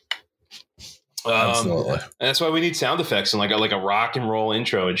 Absolutely. And that's why we need sound effects and like a rock and roll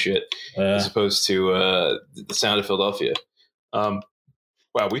intro and shit, as opposed to the sound of Philadelphia. Wow,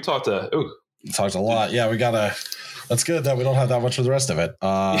 we talked a lot. Yeah, we gotta. That's good that we don't have that much for the rest of it.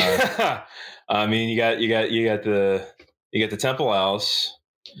 I mean, you got the Temple Owls.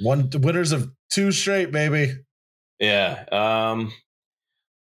 Winners of 2 straight, baby. Yeah.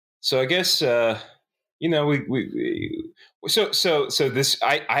 So I guess so this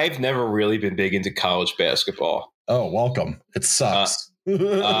I've never really been big into college basketball. Oh, welcome. It sucks.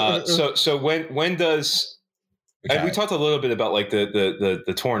 So when does and we talked a little bit about like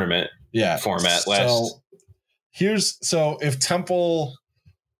the tournament format last. So if Temple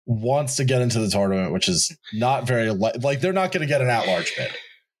wants to get into the tournament, which is not very like they're not going to get an at-large bid.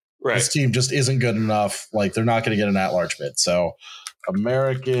 Right. This team just isn't good enough. Like they're not going to get an at-large bid. So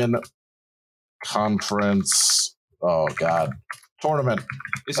American Conference. Oh God, tournament.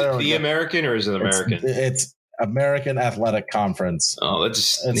 Is it the American or is it American? It's American Athletic Conference. Oh,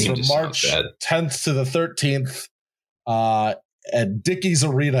 that's it's from March 10th to the 13th at Dickies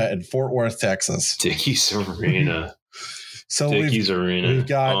Arena in Fort Worth, Texas. Dickies Arena. Arena. We've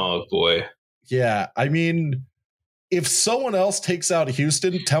got. Oh boy. Yeah, I mean, if someone else takes out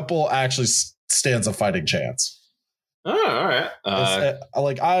Houston, Temple actually stands a fighting chance. Oh, all right.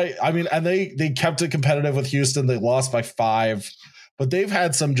 I mean, and they kept it competitive with Houston. They lost by 5, but they've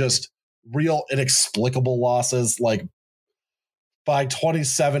had some just real inexplicable losses, like by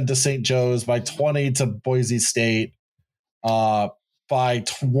 27 to St. Joe's, by 20 to Boise State, by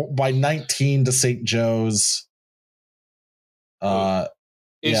 19 to St. Joe's.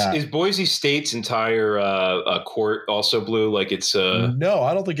 Is Boise State's entire court also blue? Like it's no,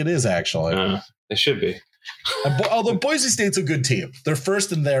 I don't think it is actually. It should be. Although Boise State's a good team, they're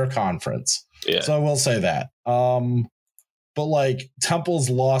first in their conference. Yeah. So I will say that. But like Temple's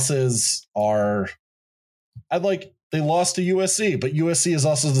losses are, they lost to USC, but USC is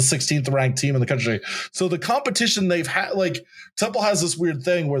also the 16th ranked team in the country. So the competition they've had, like Temple has this weird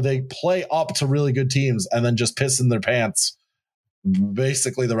thing where they play up to really good teams and then just piss in their pants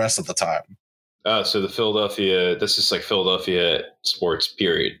basically the rest of the time. So this is like Philadelphia sports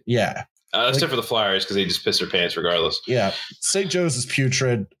period. Yeah. Except for the Flyers, because they just piss their pants regardless. Yeah, St. Joe's is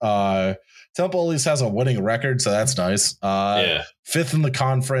putrid. Temple at least has a winning record, so that's nice. Fifth in the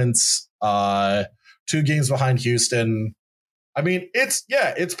conference, 2 games behind Houston. I mean,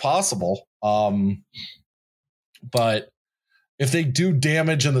 it's possible. But if they do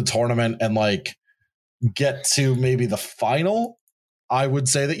damage in the tournament and like get to maybe the final, I would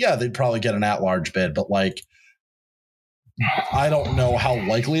say that they'd probably get an at-large bid. But like, I don't know how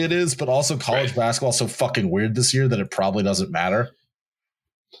likely it is. But also, college basketball is so fucking weird this year that it probably doesn't matter.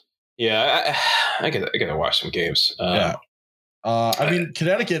 Yeah, I gotta watch some games. I mean,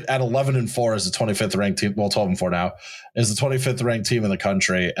 Connecticut at 11-4 is the 25th ranked team. Well, 12-4 now is the 25th ranked team in the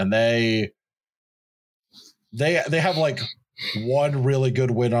country, and they have like one really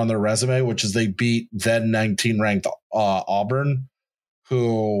good win on their resume, which is they beat then 19 ranked Auburn,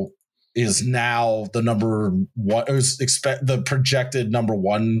 who is now the number one. The projected number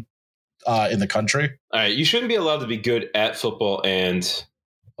one in the country. All right, you shouldn't be allowed to be good at football and.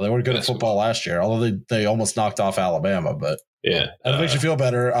 Well, they were good at football last year, although they almost knocked off Alabama. But yeah, it makes you feel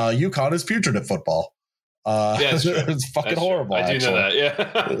better. UConn is putrid at football. It's fucking horrible. I do know that.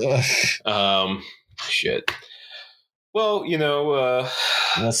 Yeah. Shit. Well,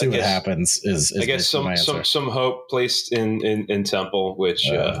 we'll see what happens. Is I guess some hope placed in Temple, which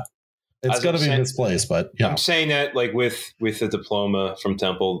it's going to be misplaced. But I'm saying that like with the diploma from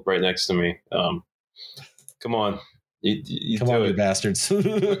Temple right next to me. Come on. You come on, you bastards.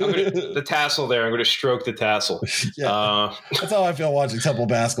 The tassel there. I'm going to stroke the tassel. Yeah. That's how I feel watching Temple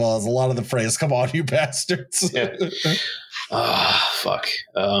basketball is a lot of the phrase, come on, you bastards. Yeah. Fuck.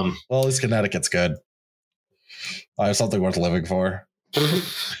 Well, at least Connecticut's good. I have something worth living for.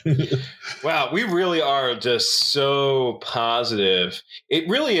 Wow, we really are just so positive. It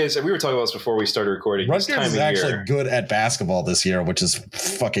really is. And we were talking about this before we started recording. Rutgers is actually good at basketball this year, which is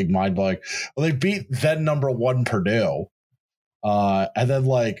fucking mind-blowing. Well, they beat then number 1 Purdue, and then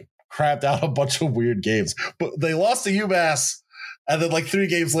like crapped out a bunch of weird games. But they lost to UMass, and then like 3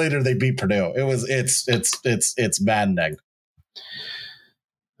 games later they beat Purdue. It's maddening.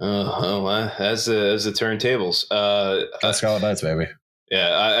 Oh, well, as the turntables. Scarlet Knights, baby.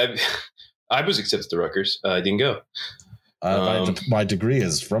 Yeah, I was accepted to Rutgers. I didn't go. My degree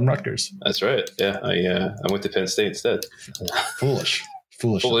is from Rutgers. That's right. Yeah, I went to Penn State instead. Foolish.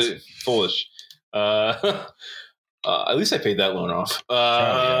 At least I paid that loan off.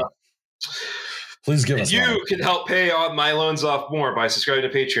 Please give us. You money. can help pay all my loans off more by subscribing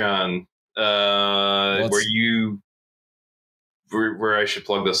to Patreon. Where I should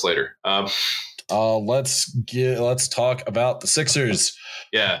plug this later. Let's talk about the Sixers.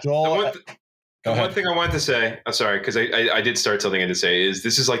 Yeah. Joel, one thing I wanted to say, I'm sorry, because I did start something I did say, is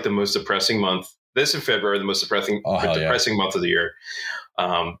this is like the most depressing month. This in February, the most depressing month of the year.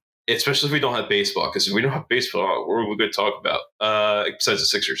 Especially if we don't have baseball, because if we don't have baseball, what are we going to talk about? Besides the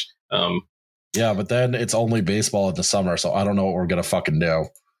Sixers. Yeah, but then it's only baseball in the summer, so I don't know what we're going to fucking do.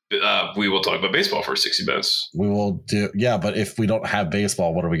 We will talk about baseball for 60 minutes. We will do, yeah, but if we don't have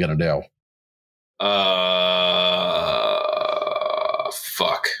baseball, what are we going to do?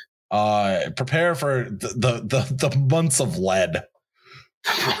 Fuck. Prepare for the months of lead.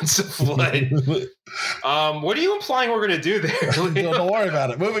 Months of lead. What are you implying we're going to do there? Don't worry about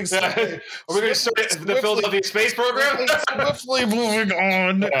it. Moving. Are we going to start the Philadelphia Space Program? Swiftly moving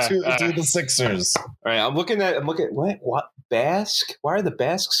on to the Sixers. All right, I'm looking at what Basque? Why are the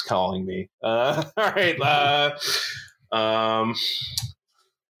Basques calling me? All right. Yeah.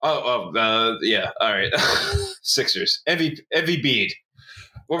 All right. Sixers. Embiid.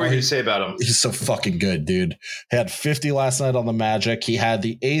 What were you going to say about him? He's so fucking good, dude. He had 50 last night on the Magic. He had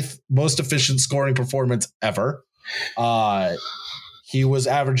the 8th most efficient scoring performance ever. He was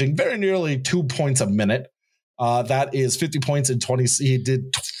averaging very nearly 2 points a minute. That is 50 points in 20. He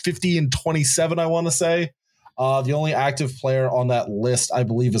did 50 and 27, I want to say. The only active player on that list, I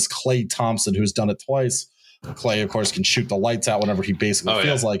believe, is Klay Thompson, who's done it twice. Klay, of course, can shoot the lights out whenever he basically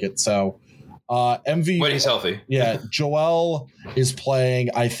feels like it. So MVP, when he's healthy. Yeah, Joel is playing,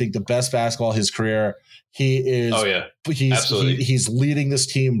 I think, the best basketball of his career. He is. Oh yeah, he's leading this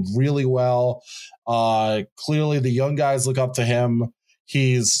team really well. Clearly, the young guys look up to him.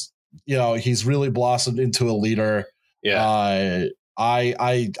 He's really blossomed into a leader. Yeah.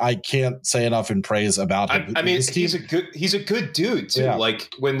 I can't say enough in praise about him. I mean, he's a good dude too. Yeah.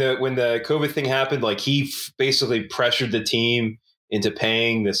 Like when the COVID thing happened, like he basically pressured the team into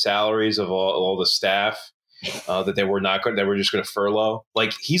paying the salaries of all the staff that they were just going to furlough.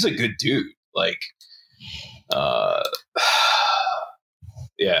 Like he's a good dude. Like,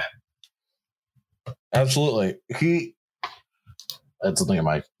 yeah, absolutely. It's something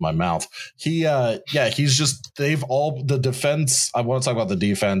in my mouth. He's just, they've all, the defense, I want to talk about the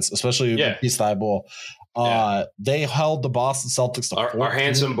defense, especially Matisse Thybulle. They held the Boston Celtics to our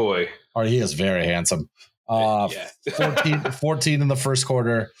handsome boy. He is very handsome. 14 in the first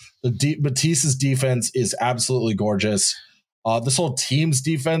quarter. Matisse's defense is absolutely gorgeous. This whole team's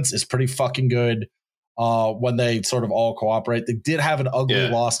defense is pretty fucking good. When they sort of all cooperate, they did have an ugly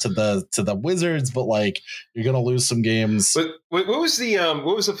loss to the Wizards, but like you're gonna lose some games. But what was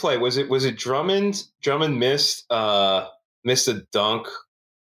the play? Was it Drummond? Drummond missed a dunk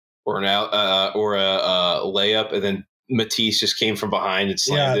or an out or a layup, and then Matisse just came from behind and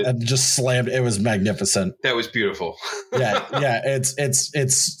slammed it. And just slammed. It was magnificent. That was beautiful.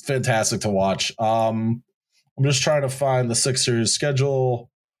 It's fantastic to watch. I'm just trying to find the Sixers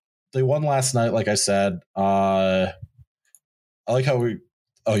schedule. They won last night, like I said. I like how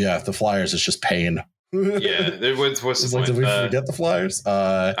the Flyers is just pain. What's the point? Did we forget the Flyers?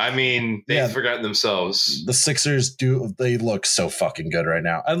 I mean, they've forgotten themselves. The Sixers they look so fucking good right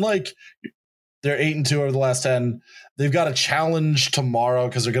now. And like they're 8-2 over the last 10. They've got a challenge tomorrow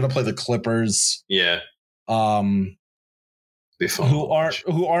because they're gonna play the Clippers. Yeah. Who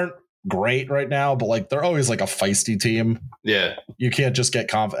aren't great right now, but like they're always like a feisty team. Yeah, you can't just get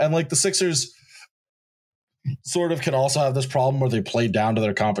confident. And like the Sixers sort of can also have this problem where they play down to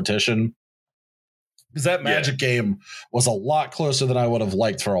their competition, because that Magic game was a lot closer than I would have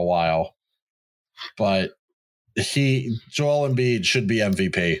liked for a while. But Joel Embiid should be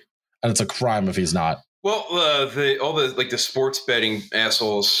MVP, and it's a crime if he's not. Well, the sports betting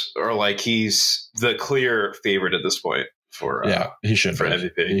assholes are like he's the clear favorite at this point. He should for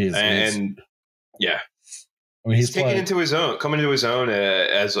MVP, I mean, he's coming into his own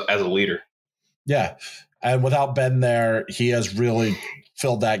as a leader. Yeah, and without Ben there, he has really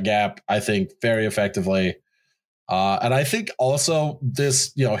filled that gap, I think, very effectively. And I think also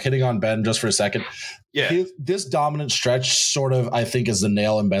this, hitting on Ben just for a second, this dominant stretch sort of, I think, is the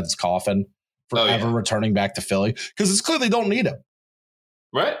nail in Ben's coffin for ever returning back to Philly, because it's clear they don't need him,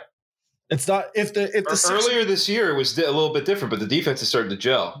 right? It's not if the earlier this year it was a little bit different, but the defense is starting to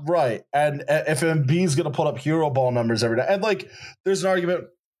gel, right? And if Embiid's going to put up hero ball numbers every day, and like there's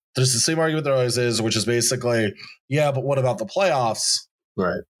the same argument there always is, which is basically, but what about the playoffs,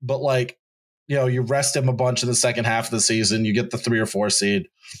 right? But like, you rest him a bunch in the second half of the season, you get the 3 or 4 seed,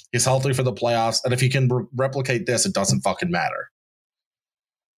 he's healthy for the playoffs, and if he can replicate this, it doesn't fucking matter.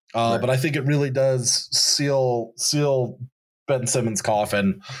 Right. But I think it really does seal Ben Simmons'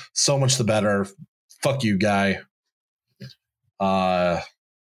 coffin. So much the better. Fuck you, guy. I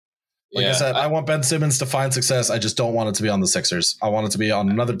said, I want Ben Simmons to find success. I just don't want it to be on the Sixers. I want it to be on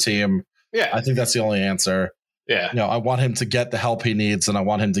another team. Yeah, I think that's the only answer. Yeah, I want him to get the help he needs, and I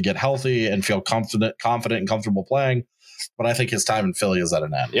want him to get healthy and feel confident and comfortable playing. But I think his time in Philly is at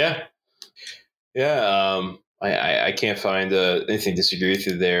an end. Yeah. I can't find anything to disagree with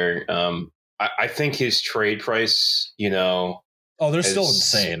you there. I think his trade price, they're still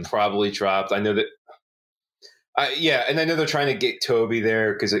insane. Probably dropped. I know that. And I know they're trying to get Toby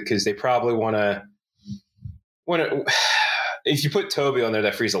there because they probably want to. If you put Toby on there,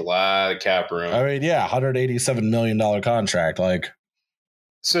 that frees a lot of cap room. I mean, $187 million contract, like.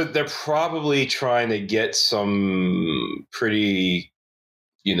 So they're probably trying to get some pretty,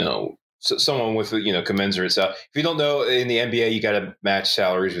 someone with commensurate stuff. If you don't know, in the NBA, you got to match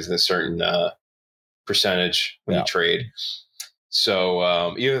salaries within a certain percentage when you trade.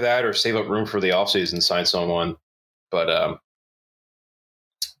 So either that or save up room for the offseason and sign someone. But so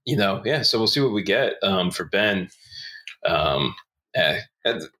we'll see what we get for Ben. The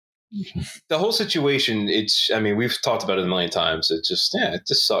whole situation, we've talked about it a million times. It just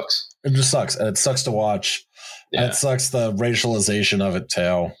sucks. It just sucks, and it sucks to watch. Yeah. And it sucks the racialization of it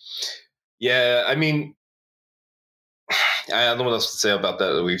too. Yeah, I mean, I don't know what else to say about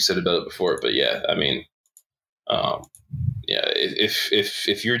that. We've said about it before, but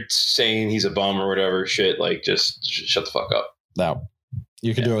if you're saying he's a bum or whatever, shit, like just shut the fuck up. No,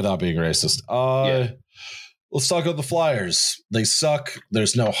 you can do it without being racist. Let's talk about the Flyers. They suck.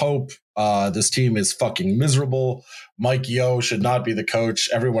 There's no hope. This team is fucking miserable. Mike Yeo should not be the coach.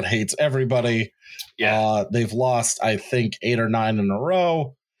 Everyone hates everybody. Yeah. They've lost, I think, 8 or 9 in a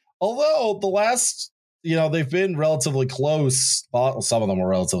row. Although the last, they've been relatively close. Some of them were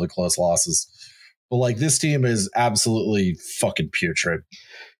relatively close losses. But like this team is absolutely fucking putrid.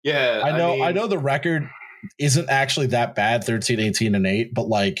 Yeah. I know the record isn't actually that bad, 13, 18, and 8, but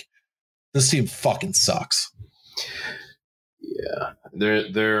like this team fucking sucks. Yeah. They're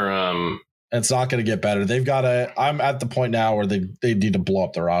it's not going to get better. They've got to. I'm at the point now where they need to blow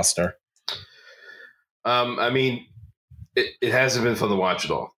up the roster. it hasn't been fun to watch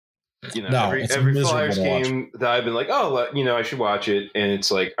at all. You know, No, every it's Flyers miserable to watch. game that I've been like, oh, you know, I should watch it, and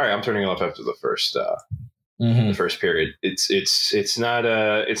it's like, all right, I'm turning it off after the first period. It's not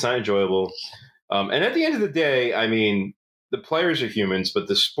enjoyable. And at the end of the day, I mean, the players are humans, but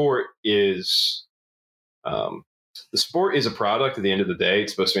the sport is a product. At the end of the day,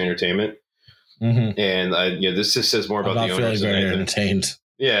 it's supposed to be entertainment. Mm-hmm. And this just says more about I'm the not owners feeling than very anything. entertained.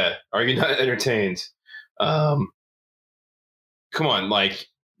 Yeah, are you not entertained? Come on, like,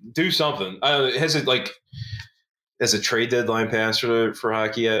 do something. Has a trade deadline passed for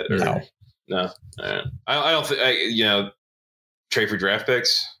hockey yet? Or? No. I don't think. Trade for draft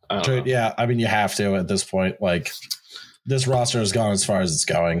picks. Yeah, I mean, you have to at this point. Like, this roster has gone as far as it's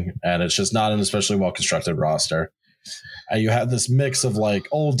going, and it's just not an especially well constructed roster. And you have this mix of like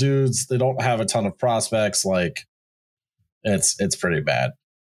old dudes. They don't have a ton of prospects. Like, it's pretty bad.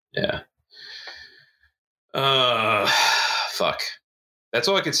 Yeah. Fuck. That's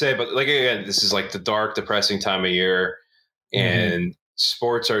all I could say. But like, again, this is like the dark, depressing time of year, and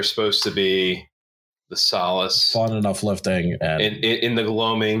sports are supposed to be the solace, fun and uplifting, and in the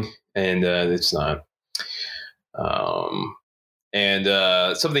gloaming, and it's not.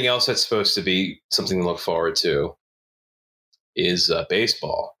 And something else that's supposed to be something to look forward to is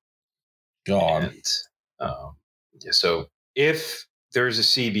baseball. Gone. And, so if there's a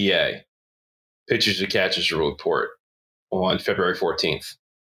CBA, pitchers to catchers report on February 14th,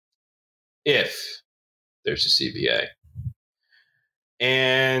 if there's a CBA.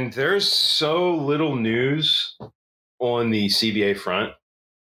 And there's so little news on the CBA front.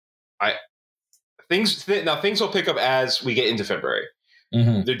 Things will pick up as we get into February.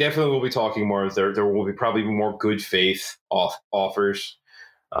 Mm-hmm. There definitely will be talking more. There will be probably more good faith offers.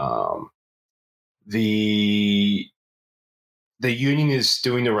 The union is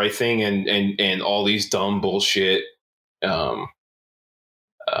doing the right thing, and all these dumb bullshit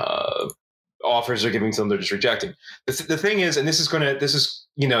offers are giving to them, they're just rejecting. The thing is, and this is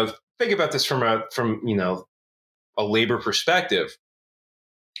think about this from a labor perspective.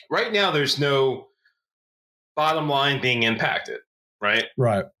 Right now, there's no bottom line being impacted, right?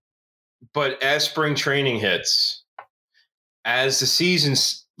 Right. But as spring training hits, as the season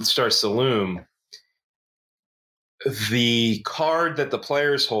starts to loom, the card that the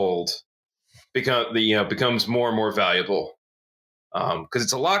players hold becomes more and more valuable, because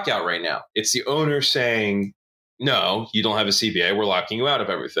it's a lockout right now. It's the owner saying, no, you don't have a CBA. We're locking you out of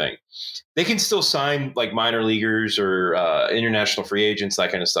everything. They can still sign like minor leaguers or international free agents, that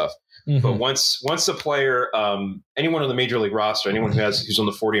kind of stuff. Mm-hmm. But once the player, anyone on the major league roster, anyone who's on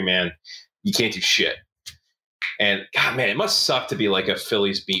the 40-man, you can't do shit. And God, man, it must suck to be like a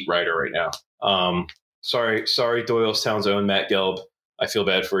Phillies beat writer right now. Sorry, Doylestown's own Matt Gelb. I feel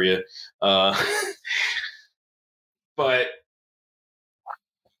bad for you. But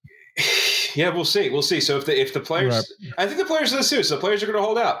yeah, we'll see. So if the players, right. I think the players are this too. So the players are going to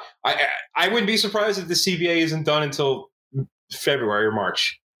hold out. I wouldn't be surprised if the CBA isn't done until February or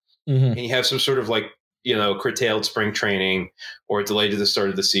March, and you have some sort of like curtailed spring training or delayed to the start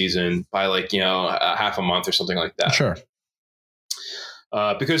of the season by like a half a month or something like that. Sure.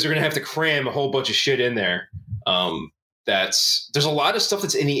 Because they're going to have to cram a whole bunch of shit in there. There's a lot of stuff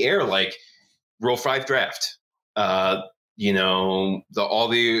that's in the air, like Rule 5 draft. All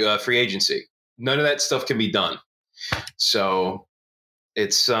the free agency. None of that stuff can be done. So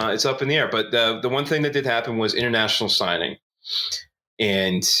it's up in the air. But the one thing that did happen was international signing.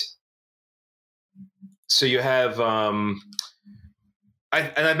 And so you have I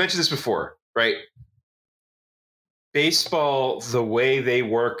mentioned this before, right? Baseball, the way they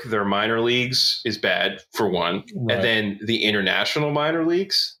work their minor leagues is bad, for one. Right. And then the international minor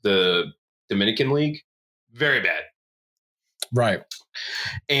leagues, the Dominican League, very bad. Right.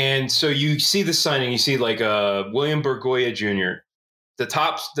 And so you see the signing, you see like William Bergoya Jr., the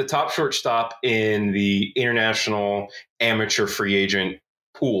top shortstop in the international amateur free agent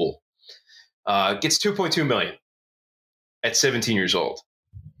pool, gets $2.2 million at 17 years old.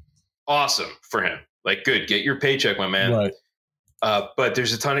 Awesome for him. Like, good, get your paycheck, my man. Right. But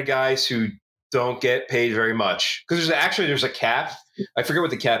there's a ton of guys who don't get paid very much because there's a cap. I forget what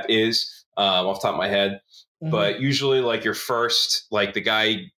the cap is off the top of my head. But usually, like your first, like the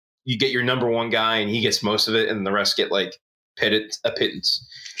guy, you get your number one guy, and he gets most of it, and the rest get like a pittance.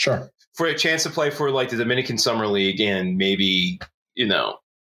 Sure. For a chance to play for like the Dominican Summer League and maybe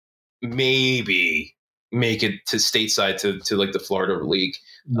make it to stateside to like the Florida League.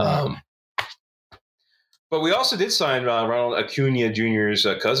 Right. But we also did sign Ronald Acuna Jr.'s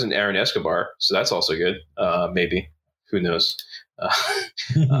cousin, Aaron Escobar, so that's also good. Maybe, who knows?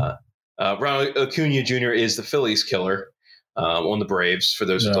 Ronald Acuna Jr. is the Phillies killer, on the Braves. For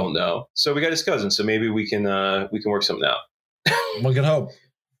those who don't know, so we got his cousin. So maybe we can work something out. One can hope.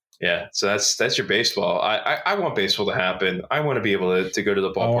 Yeah, so that's your baseball. I want baseball to happen. I want to be able to go to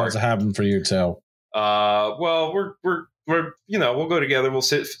the ballpark. I want it to happen for you too. Well, we're we'll go together. We'll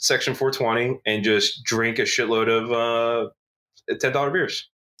sit section 420 and just drink a shitload of $10 beers.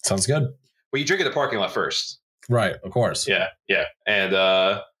 Sounds good. Well, you drink at the parking lot first, right? Of course. Yeah,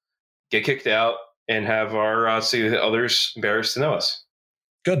 and get kicked out and have our see the others embarrassed to know us.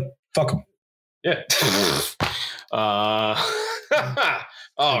 Good. Fuck them. Yeah.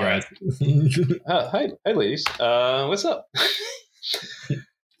 All right. Hi, ladies. What's up?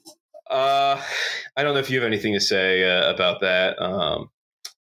 I don't know if you have anything to say about that.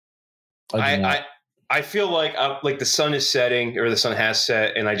 I feel like the sun is setting, or the sun has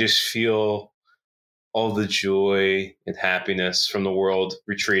set, and I just feel all the joy and happiness from the world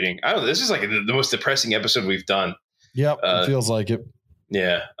retreating. I don't know. This is like the most depressing episode we've done. Yep, it feels like it.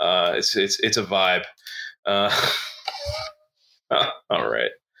 Yeah, it's a vibe. All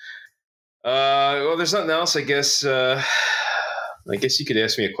right. Well, there's nothing else. I guess you could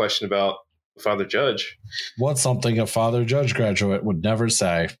ask me a question about Father Judge. What's something a Father Judge graduate would never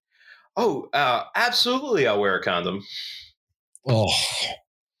say? Oh, absolutely. I'll wear a condom. Oh.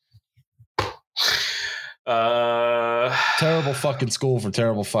 Terrible fucking school for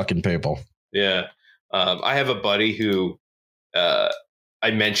terrible fucking people. Yeah. I have a buddy who I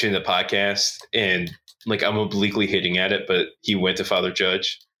mentioned the podcast, and like I'm obliquely hitting at it, but he went to Father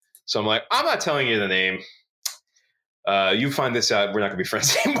Judge. So I'm like, I'm not telling you the name. You find this out, we're not going to be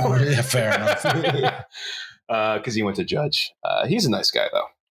friends anymore. Yeah, fair enough. Because he went to Judge. He's a nice guy, though.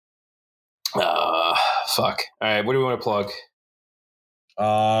 Fuck. All right, what do we want to plug?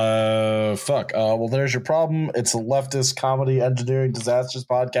 Fuck. Well, there's your problem. It's a leftist comedy engineering disasters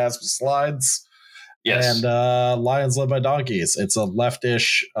podcast with slides. Yes. And Lions Led by Donkeys. It's a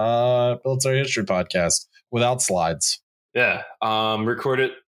leftish military history podcast without slides. Yeah.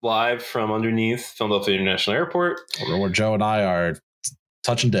 Recorded live from underneath Philadelphia International Airport, where Joe and I are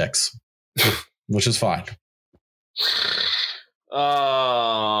touching dicks, which is fine.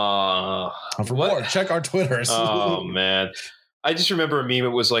 For more, check our Twitters. Oh man, I just remember a meme. It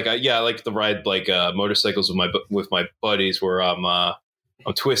was like, I like the ride like motorcycles with my buddies, where I'm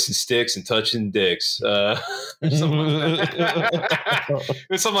twisting sticks and touching dicks. Something like that. It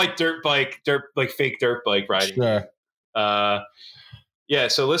was some like fake dirt bike riding. Sure. Yeah,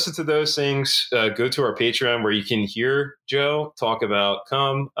 so listen to those things. Go to our Patreon, where you can hear Joe talk about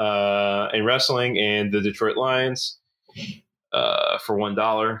and wrestling and the Detroit Lions for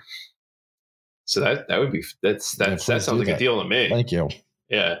 $1. So that would be that sounds like a deal to me. Thank you.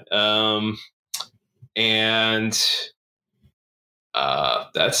 Yeah. And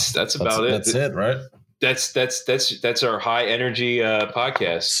that's about it. That's it, right? That's our high energy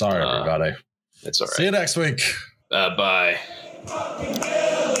podcast. Sorry, everybody. That's all right. See you next week. Bye. Fucking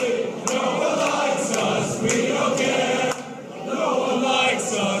Billy, no one likes us, we don't care. No one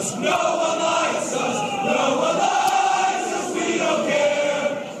likes us, no